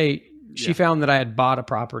let's say she found that I had bought a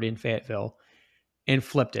property in Fayetteville and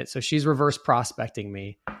flipped it. So she's reverse prospecting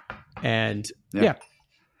me. And yeah.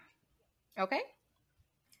 Okay.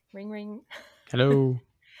 Ring, ring. Hello.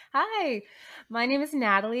 Hi, my name is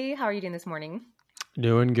Natalie. How are you doing this morning?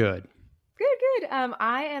 Doing good. Good.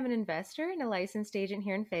 I am an investor and a licensed agent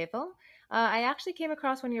here in Fayetteville. I actually came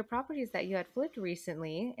across one of your properties that you had flipped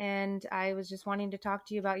recently, and I was just wanting to talk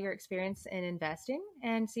to you about your experience in investing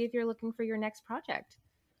and see if you're looking for your next project.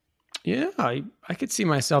 Yeah, I could see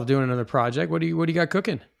myself doing another project. What do you got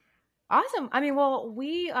cooking? Awesome. I mean, well,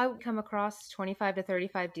 I come across 25 to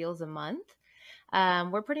 35 deals a month.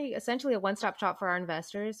 We're essentially a one-stop shop for our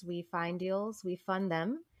investors. We find deals, we fund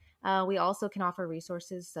them. We also can offer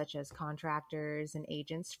resources such as contractors and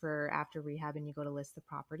agents for after rehab and you go to list the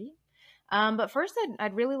property. But first,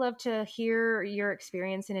 I'd really love to hear your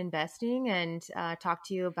experience in investing and talk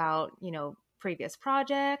to you about, previous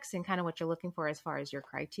projects and kind of what you're looking for as far as your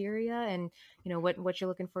criteria and, what you're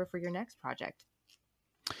looking for your next project.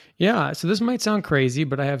 Yeah. So this might sound crazy,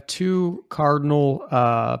 but I have two cardinal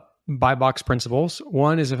buy box principles.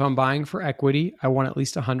 One is if I'm buying for equity, I want at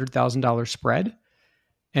least $100,000 spread.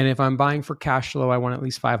 And if I'm buying for cash flow, I want at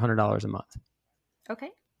least $500 a month.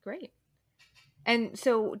 Okay, great. And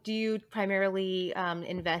so do you primarily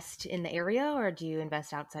invest in the area or do you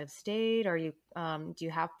invest outside of state? Or do you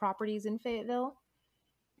have properties in Fayetteville?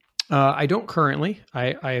 I don't currently.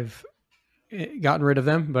 I've gotten rid of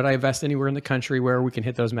them, but I invest anywhere in the country where we can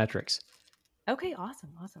hit those metrics. Okay, awesome.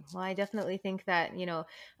 Well, I definitely think that,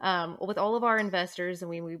 with all of our investors, and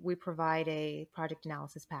we provide a project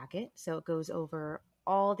analysis packet. So it goes over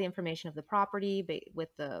all the information of the property with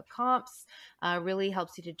the comps, really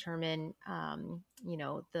helps you determine,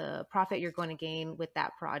 the profit you're going to gain with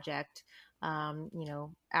that project,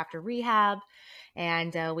 after rehab.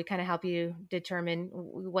 And we kind of help you determine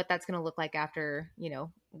what that's going to look like after,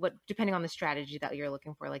 depending on the strategy that you're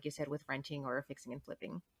looking for, like you said, with renting or fixing and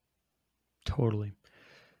flipping. Totally.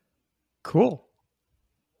 Cool.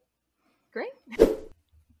 Great.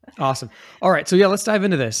 Awesome. All right. So let's dive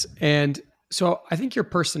into this. And so I think your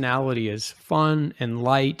personality is fun and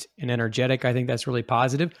light and energetic. I think that's really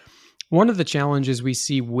positive. One of the challenges we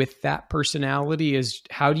see with that personality is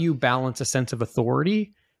how do you balance a sense of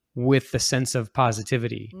authority with the sense of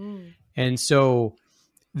positivity? And so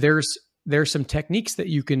there's some techniques that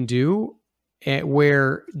you can do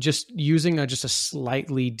where just using just a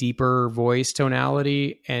slightly deeper voice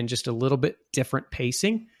tonality and just a little bit different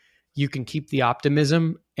pacing, you can keep the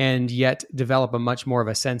optimism and yet develop a much more of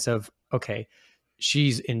a sense of, okay,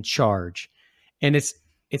 she's in charge. And it's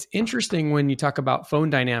interesting when you talk about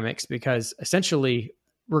phone dynamics because essentially,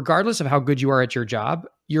 regardless of how good you are at your job,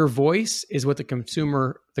 your voice is what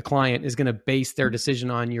the client is going to base their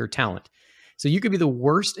decision on your talent. So you could be the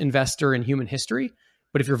worst investor in human history,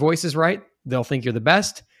 but if your voice is right, they'll think you're the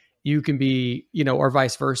best. You can be, or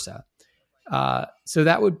vice versa. So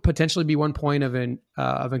that would potentially be one point of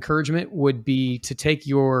encouragement would be to take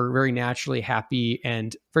your very naturally happy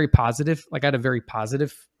and very positive. Like I had a very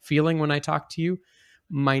positive feeling when I talked to you.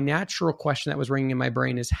 My natural question that was ringing in my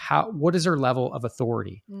brain is what is her level of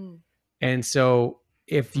authority? And so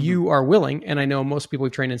if you are willing, and I know most people who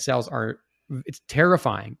train in sales it's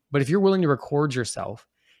terrifying, but if you're willing to record yourself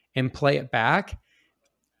and play it back,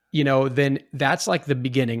 then that's like the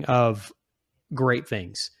beginning of great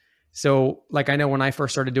things. So like, I know when I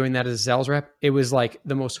first started doing that as a sales rep, it was like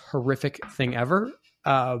the most horrific thing ever.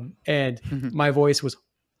 And my voice was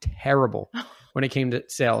terrible when it came to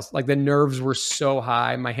sales. Like the nerves were so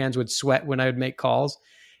high. My hands would sweat when I would make calls.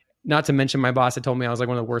 Not to mention my boss had told me I was like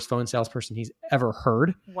one of the worst phone salesperson he's ever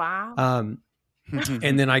heard. Wow.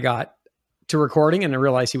 And then I got to recording and I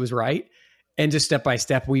realized he was right. And just step by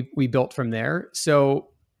step, we built from there. So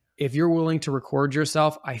if you're willing to record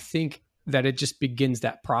yourself, I think that it just begins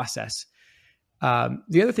that process.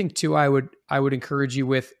 The other thing too, I would encourage you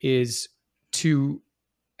with is to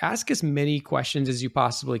ask as many questions as you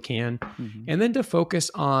possibly can, and then to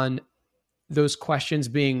focus on those questions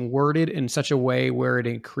being worded in such a way where it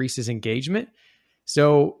increases engagement.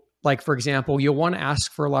 So like, for example, you'll want to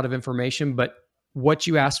ask for a lot of information, but what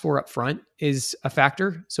you ask for up front is a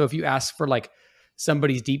factor. So if you ask for like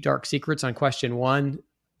somebody's deep, dark secrets on question 1,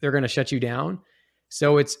 they're going to shut you down.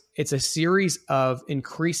 So it's a series of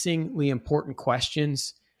increasingly important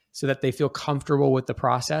questions so that they feel comfortable with the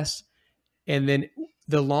process. And then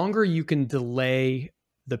the longer you can delay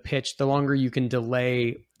the pitch, the longer you can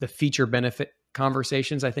delay the feature benefit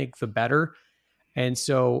conversations, I think the better. And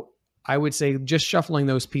so I would say just shuffling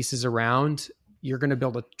those pieces around, you're going to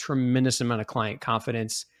build a tremendous amount of client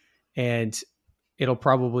confidence, and it'll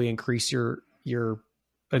probably increase your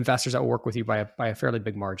investors that will work with you by a fairly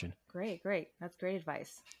big margin. Great. That's great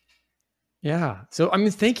advice. Yeah. So, I mean,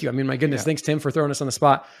 thank you. I mean, my goodness, thanks Tim for throwing us on the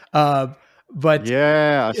spot. But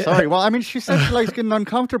yeah, sorry. Well, I mean, she said she likes getting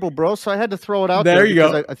uncomfortable, bro. So I had to throw it out there. There you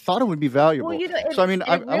because go. I thought it would be valuable. Well, so I mean,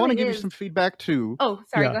 I want to give you some feedback too. Oh,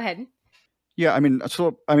 sorry. Go ahead. Yeah, I mean,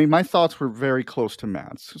 my thoughts were very close to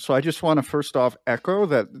Matt's. So I just want to first off echo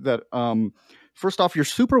that first off, you're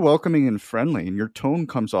super welcoming and friendly, and your tone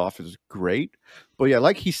comes off as great. But yeah,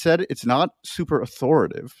 like he said, it's not super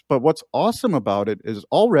authoritative. But what's awesome about it is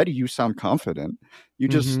already you sound confident. You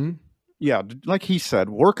just, like he said,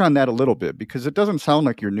 work on that a little bit, because it doesn't sound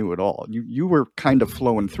like you're new at all. You were kind of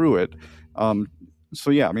flowing through it. So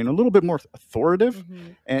yeah, I mean, a little bit more authoritative,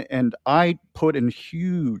 and I put in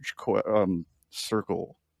huge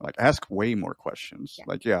circle, like ask way more questions.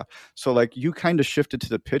 So like you kind of shifted to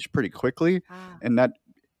the pitch pretty quickly, and that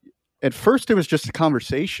at first it was just a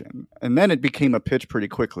conversation, and then it became a pitch pretty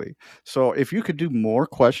quickly. So if you could do more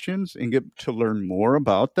questions and get to learn more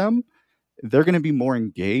about them, they're going to be more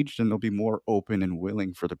engaged, and they'll be more open and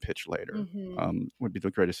willing for the pitch later. Would be the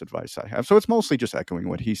greatest advice I have. So it's mostly just echoing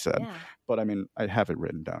what he said, but I mean, I have it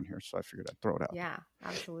written down here, so I figured I'd throw it out. Yeah,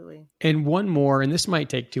 absolutely. And one more, and this might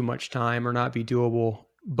take too much time or not be doable,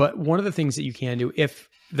 but one of the things that you can do if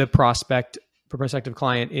the prospective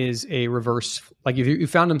client is a reverse, like if you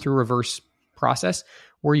found them through reverse process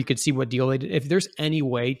where you could see what deal they did, if there's any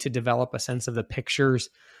way to develop a sense of the pictures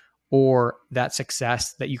or that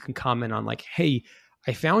success that you can comment on, like, hey,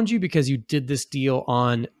 I found you because you did this deal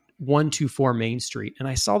on 124 Main Street, and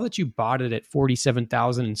I saw that you bought it at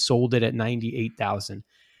 $47,000 and sold it at $98,000.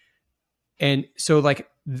 And so like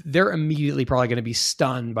they're immediately probably going to be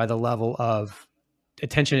stunned by the level of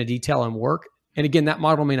attention to detail and work. And again, that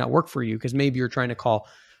model may not work for you because maybe you're trying to call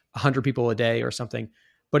 100 people a day or something.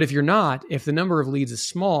 But if you're not, if the number of leads is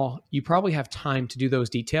small, you probably have time to do those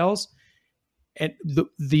details. And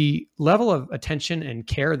the level of attention and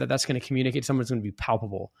care that's going to communicate to someone is going to be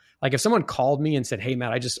palpable. Like if someone called me and said, hey,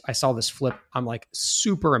 Matt, I saw this flip. I'm like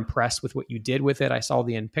super impressed with what you did with it. I saw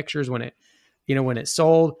the end pictures when it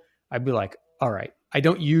sold. I'd be like, all right. I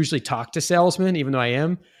don't usually talk to salesmen, even though I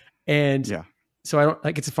am. And so I don't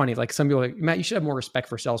like, it's funny. Like some people are like, Matt, you should have more respect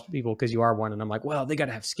for salespeople because you are one. And I'm like, well, they got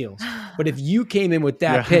to have skills. But if you came in with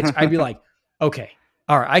that pitch, I'd be like, okay,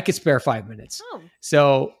 all right, I could spare 5 minutes. Oh.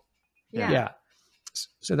 So yeah.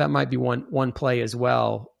 So that might be one play as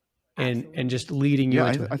well. And just leading you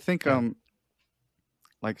into it. I think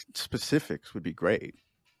like specifics would be great.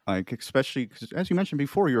 Like, especially because as you mentioned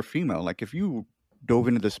before, you're a female. Like if you dove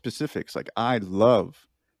into the specifics, like I love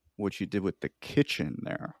what you did with the kitchen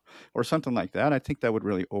there or something like that. I think that would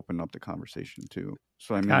really open up the conversation too.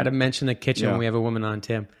 So I mean, gotta mention the kitchen when we have a woman on,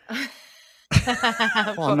 Tim.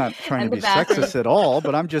 Well, I'm not trying to be sexist at all,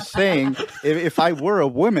 but I'm just saying if I were a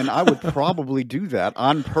woman, I would probably do that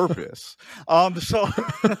on purpose. So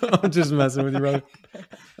I'm just messing with you, brother.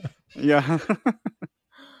 Yeah.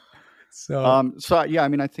 So yeah, I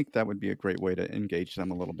mean, I think that would be a great way to engage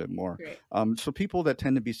them a little bit more. So people that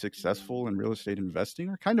tend to be successful in real estate investing,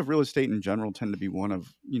 or kind of real estate in general, tend to be one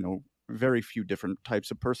of, very few different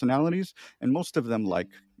types of personalities, and most of them like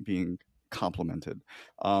being complimented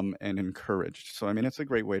and encouraged. So I mean, it's a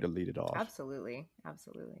great way to lead it off. Absolutely.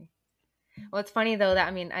 Well, it's funny though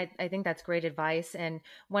that I think that's great advice. And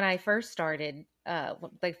when I first started,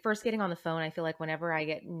 like first getting on the phone, I feel like whenever I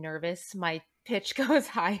get nervous, my pitch goes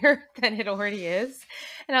higher than it already is.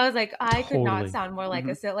 And I was like, I could not Totally. sound more like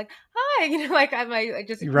a like, hi, like I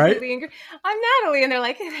just Right? completely angry. I'm Natalie. And they're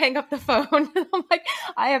like, hang up the phone. And I'm like,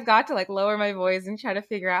 I have got to like lower my voice and try to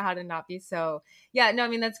figure out how to not be so. Yeah, no, I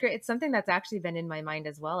mean, that's great. It's something that's actually been in my mind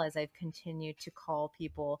as well as I've continued to call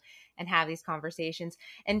people and have these conversations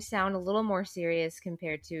and sound a little more serious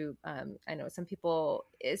compared to, I know some people,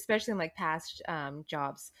 especially in like past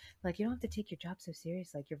jobs, like, you don't have to take your job so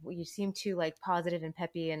serious. Like you seem too like positive and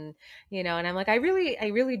peppy and, and I'm like, I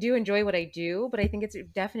really do enjoy what I do, but I think it's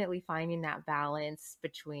definitely finding that balance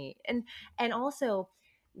between, and also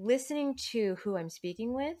listening to who I'm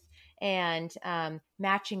speaking with and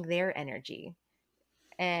matching their energy.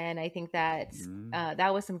 And I think that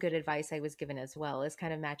was some good advice I was given as well, is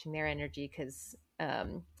kind of matching their energy, because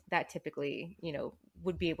that typically,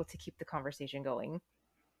 would be able to keep the conversation going.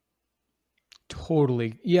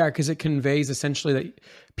 Totally. Yeah, because it conveys essentially that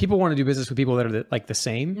people want to do business with people that are like the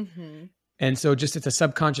same. Mm-hmm. And so just it's a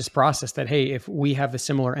subconscious process that, hey, if we have a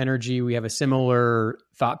similar energy, we have a similar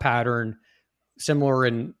thought pattern, similar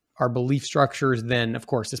in our belief structures, then of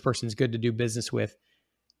course this person's good to do business with,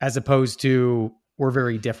 as opposed to we're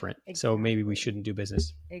very different. Exactly. So maybe we shouldn't do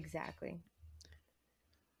business. Exactly.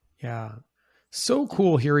 Yeah. So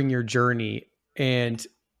cool hearing your journey. And,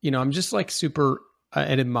 I'm just like super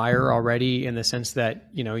an admirer already, in the sense that,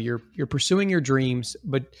 you're pursuing your dreams,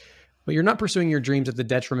 but you're not pursuing your dreams at the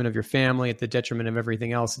detriment of your family, at the detriment of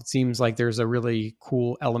everything else. It seems like there's a really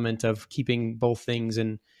cool element of keeping both things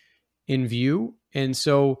in view. And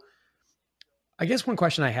so I guess one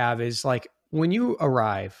question I have is, like, when you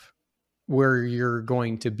arrive where you're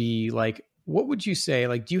going to be, like, what would you say?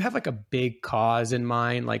 Like, do you have like a big cause in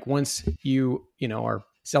mind? Like, once you are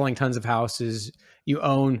selling tons of houses, you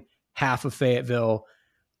own half of Fayetteville,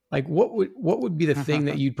 like what would be the thing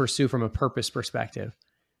that you'd pursue from a purpose perspective?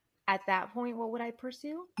 At that point, what would I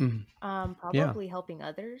pursue? Mm-hmm. Probably helping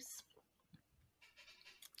others.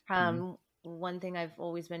 One thing I've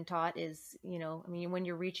always been taught is, when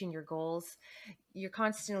you're reaching your goals, you're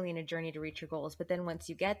constantly in a journey to reach your goals. But then once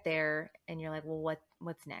you get there and you're like, well,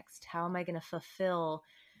 what's next? How am I going to fulfill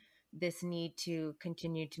this need to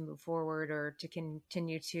continue to move forward, or to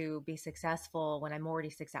continue to be successful when I'm already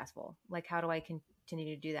successful? Like, how do I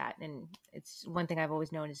continue to do that? And it's one thing I've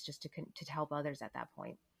always known is just to help others at that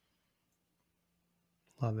point.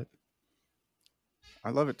 Love it. I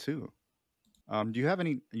love it too. Do you have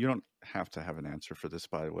any, you don't have to have an answer for this,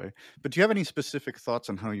 by the way, but do you have any specific thoughts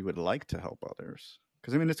on how you would like to help others?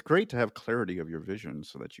 Because, it's great to have clarity of your vision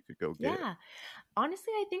so that you could go get it. Yeah.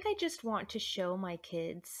 Honestly, I think I just want to show my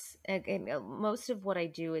kids, and most of what I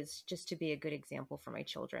do is just to be a good example for my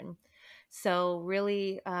children. So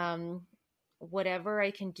really, whatever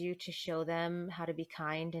I can do to show them how to be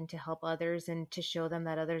kind and to help others, and to show them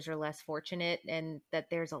that others are less fortunate, and that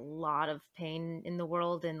there's a lot of pain in the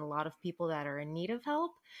world and a lot of people that are in need of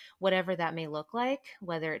help, whatever that may look like,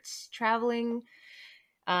 whether it's traveling,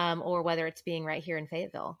 or whether it's being right here in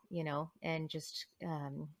Fayetteville, and just,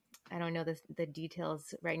 I don't know the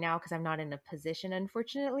details right now because I'm not in a position,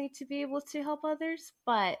 unfortunately, to be able to help others.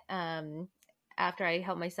 But after I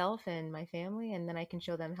help myself and my family, and then I can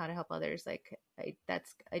show them how to help others, like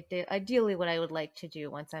that's ideally what I would like to do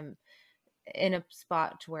once I'm in a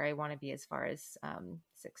spot to where I want to be as far as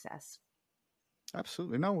success.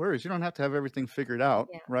 Absolutely. No worries. You don't have to have everything figured out,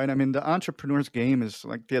 Yeah. right? The entrepreneur's game is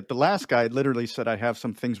like the last guy literally said, I have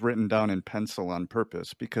some things written down in pencil on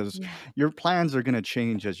purpose, because your plans are going to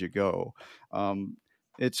change as you go.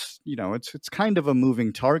 It's kind of a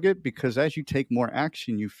moving target, because as you take more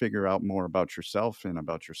action, you figure out more about yourself and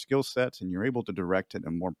about your skill sets, and you're able to direct it in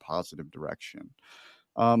a more positive direction.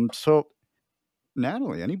 So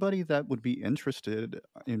Natalie, anybody that would be interested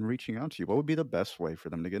in reaching out to you, what would be the best way for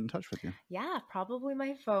them to get in touch with you? Yeah, probably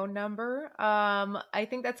my phone number. I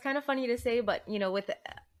think that's kind of funny to say, but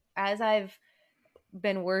as I've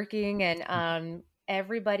been working, and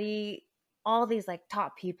everybody, all these like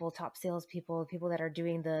top salespeople, people that are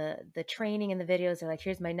doing the training and the videos, they're like,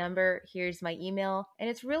 here's my number, here's my email. And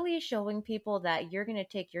it's really showing people that you're going to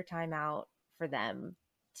take your time out for them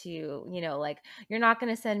to, like, you're not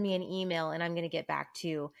going to send me an email and I'm going to get back to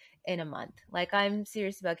you in a month. Like, I'm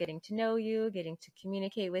serious about getting to know you, getting to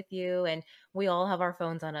communicate with you. And we all have our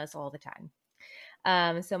phones on us all the time.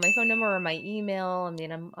 So my phone number or my email,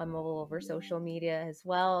 I'm all over social media as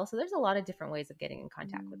well. So there's a lot of different ways of getting in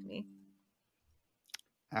contact with me.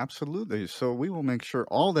 Absolutely. So we will make sure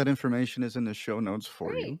all that information is in the show notes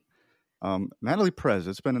for you. Natalie Perez,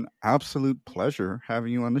 it's been an absolute pleasure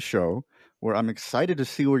having you on the show. where I'm excited to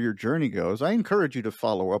see where your journey goes. I encourage you to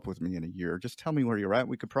follow up with me in a year. Just tell me where you're at.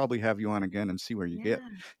 We could probably have you on again and see where you get,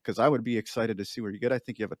 because I would be excited to see where you get. I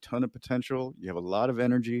think you have a ton of potential. You have a lot of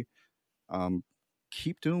energy.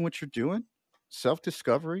 Keep doing what you're doing.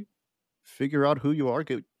 Self-discovery. Figure out who you are.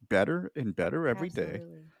 Get better and better every day.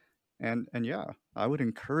 And yeah, I would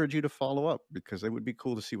encourage you to follow up, because it would be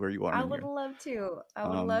cool to see where you are. I would love to.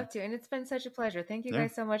 And it's been such a pleasure. Thank you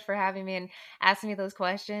guys so much for having me and asking me those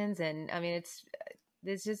questions. And I mean,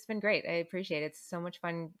 it's just been great. I appreciate it. It's so much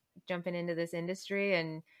fun jumping into this industry,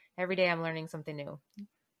 and every day I'm learning something new.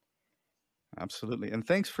 Absolutely. And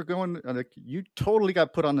thanks for going. You totally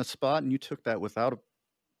got put on the spot, and you took that without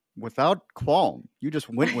qualm. You just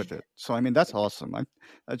went with it. So, I mean, that's awesome.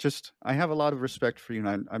 I have a lot of respect for you,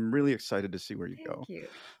 and I'm really excited to see where you go. Thank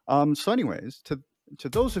you. So anyways, to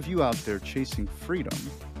those of you out there chasing freedom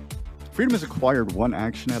is acquired one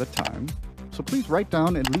action at a time. So please write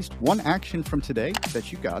down at least one action from today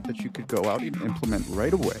that you could go out and implement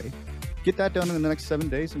right away. Get that done in the next 7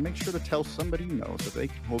 days, and make sure to tell somebody you know so they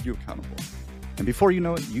can hold you accountable. And before you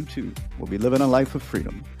know it, you too will be living a life of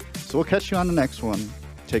freedom. So we'll catch you on the next one.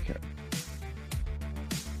 Take care.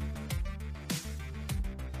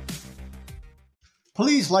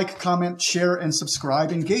 Please like, comment, share, and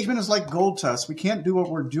subscribe. Engagement is like gold to us. We can't do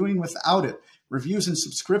what we're doing without it. Reviews and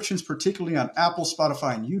subscriptions, particularly on Apple,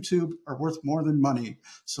 Spotify, and YouTube, are worth more than money.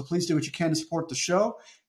 So please do what you can to support the show.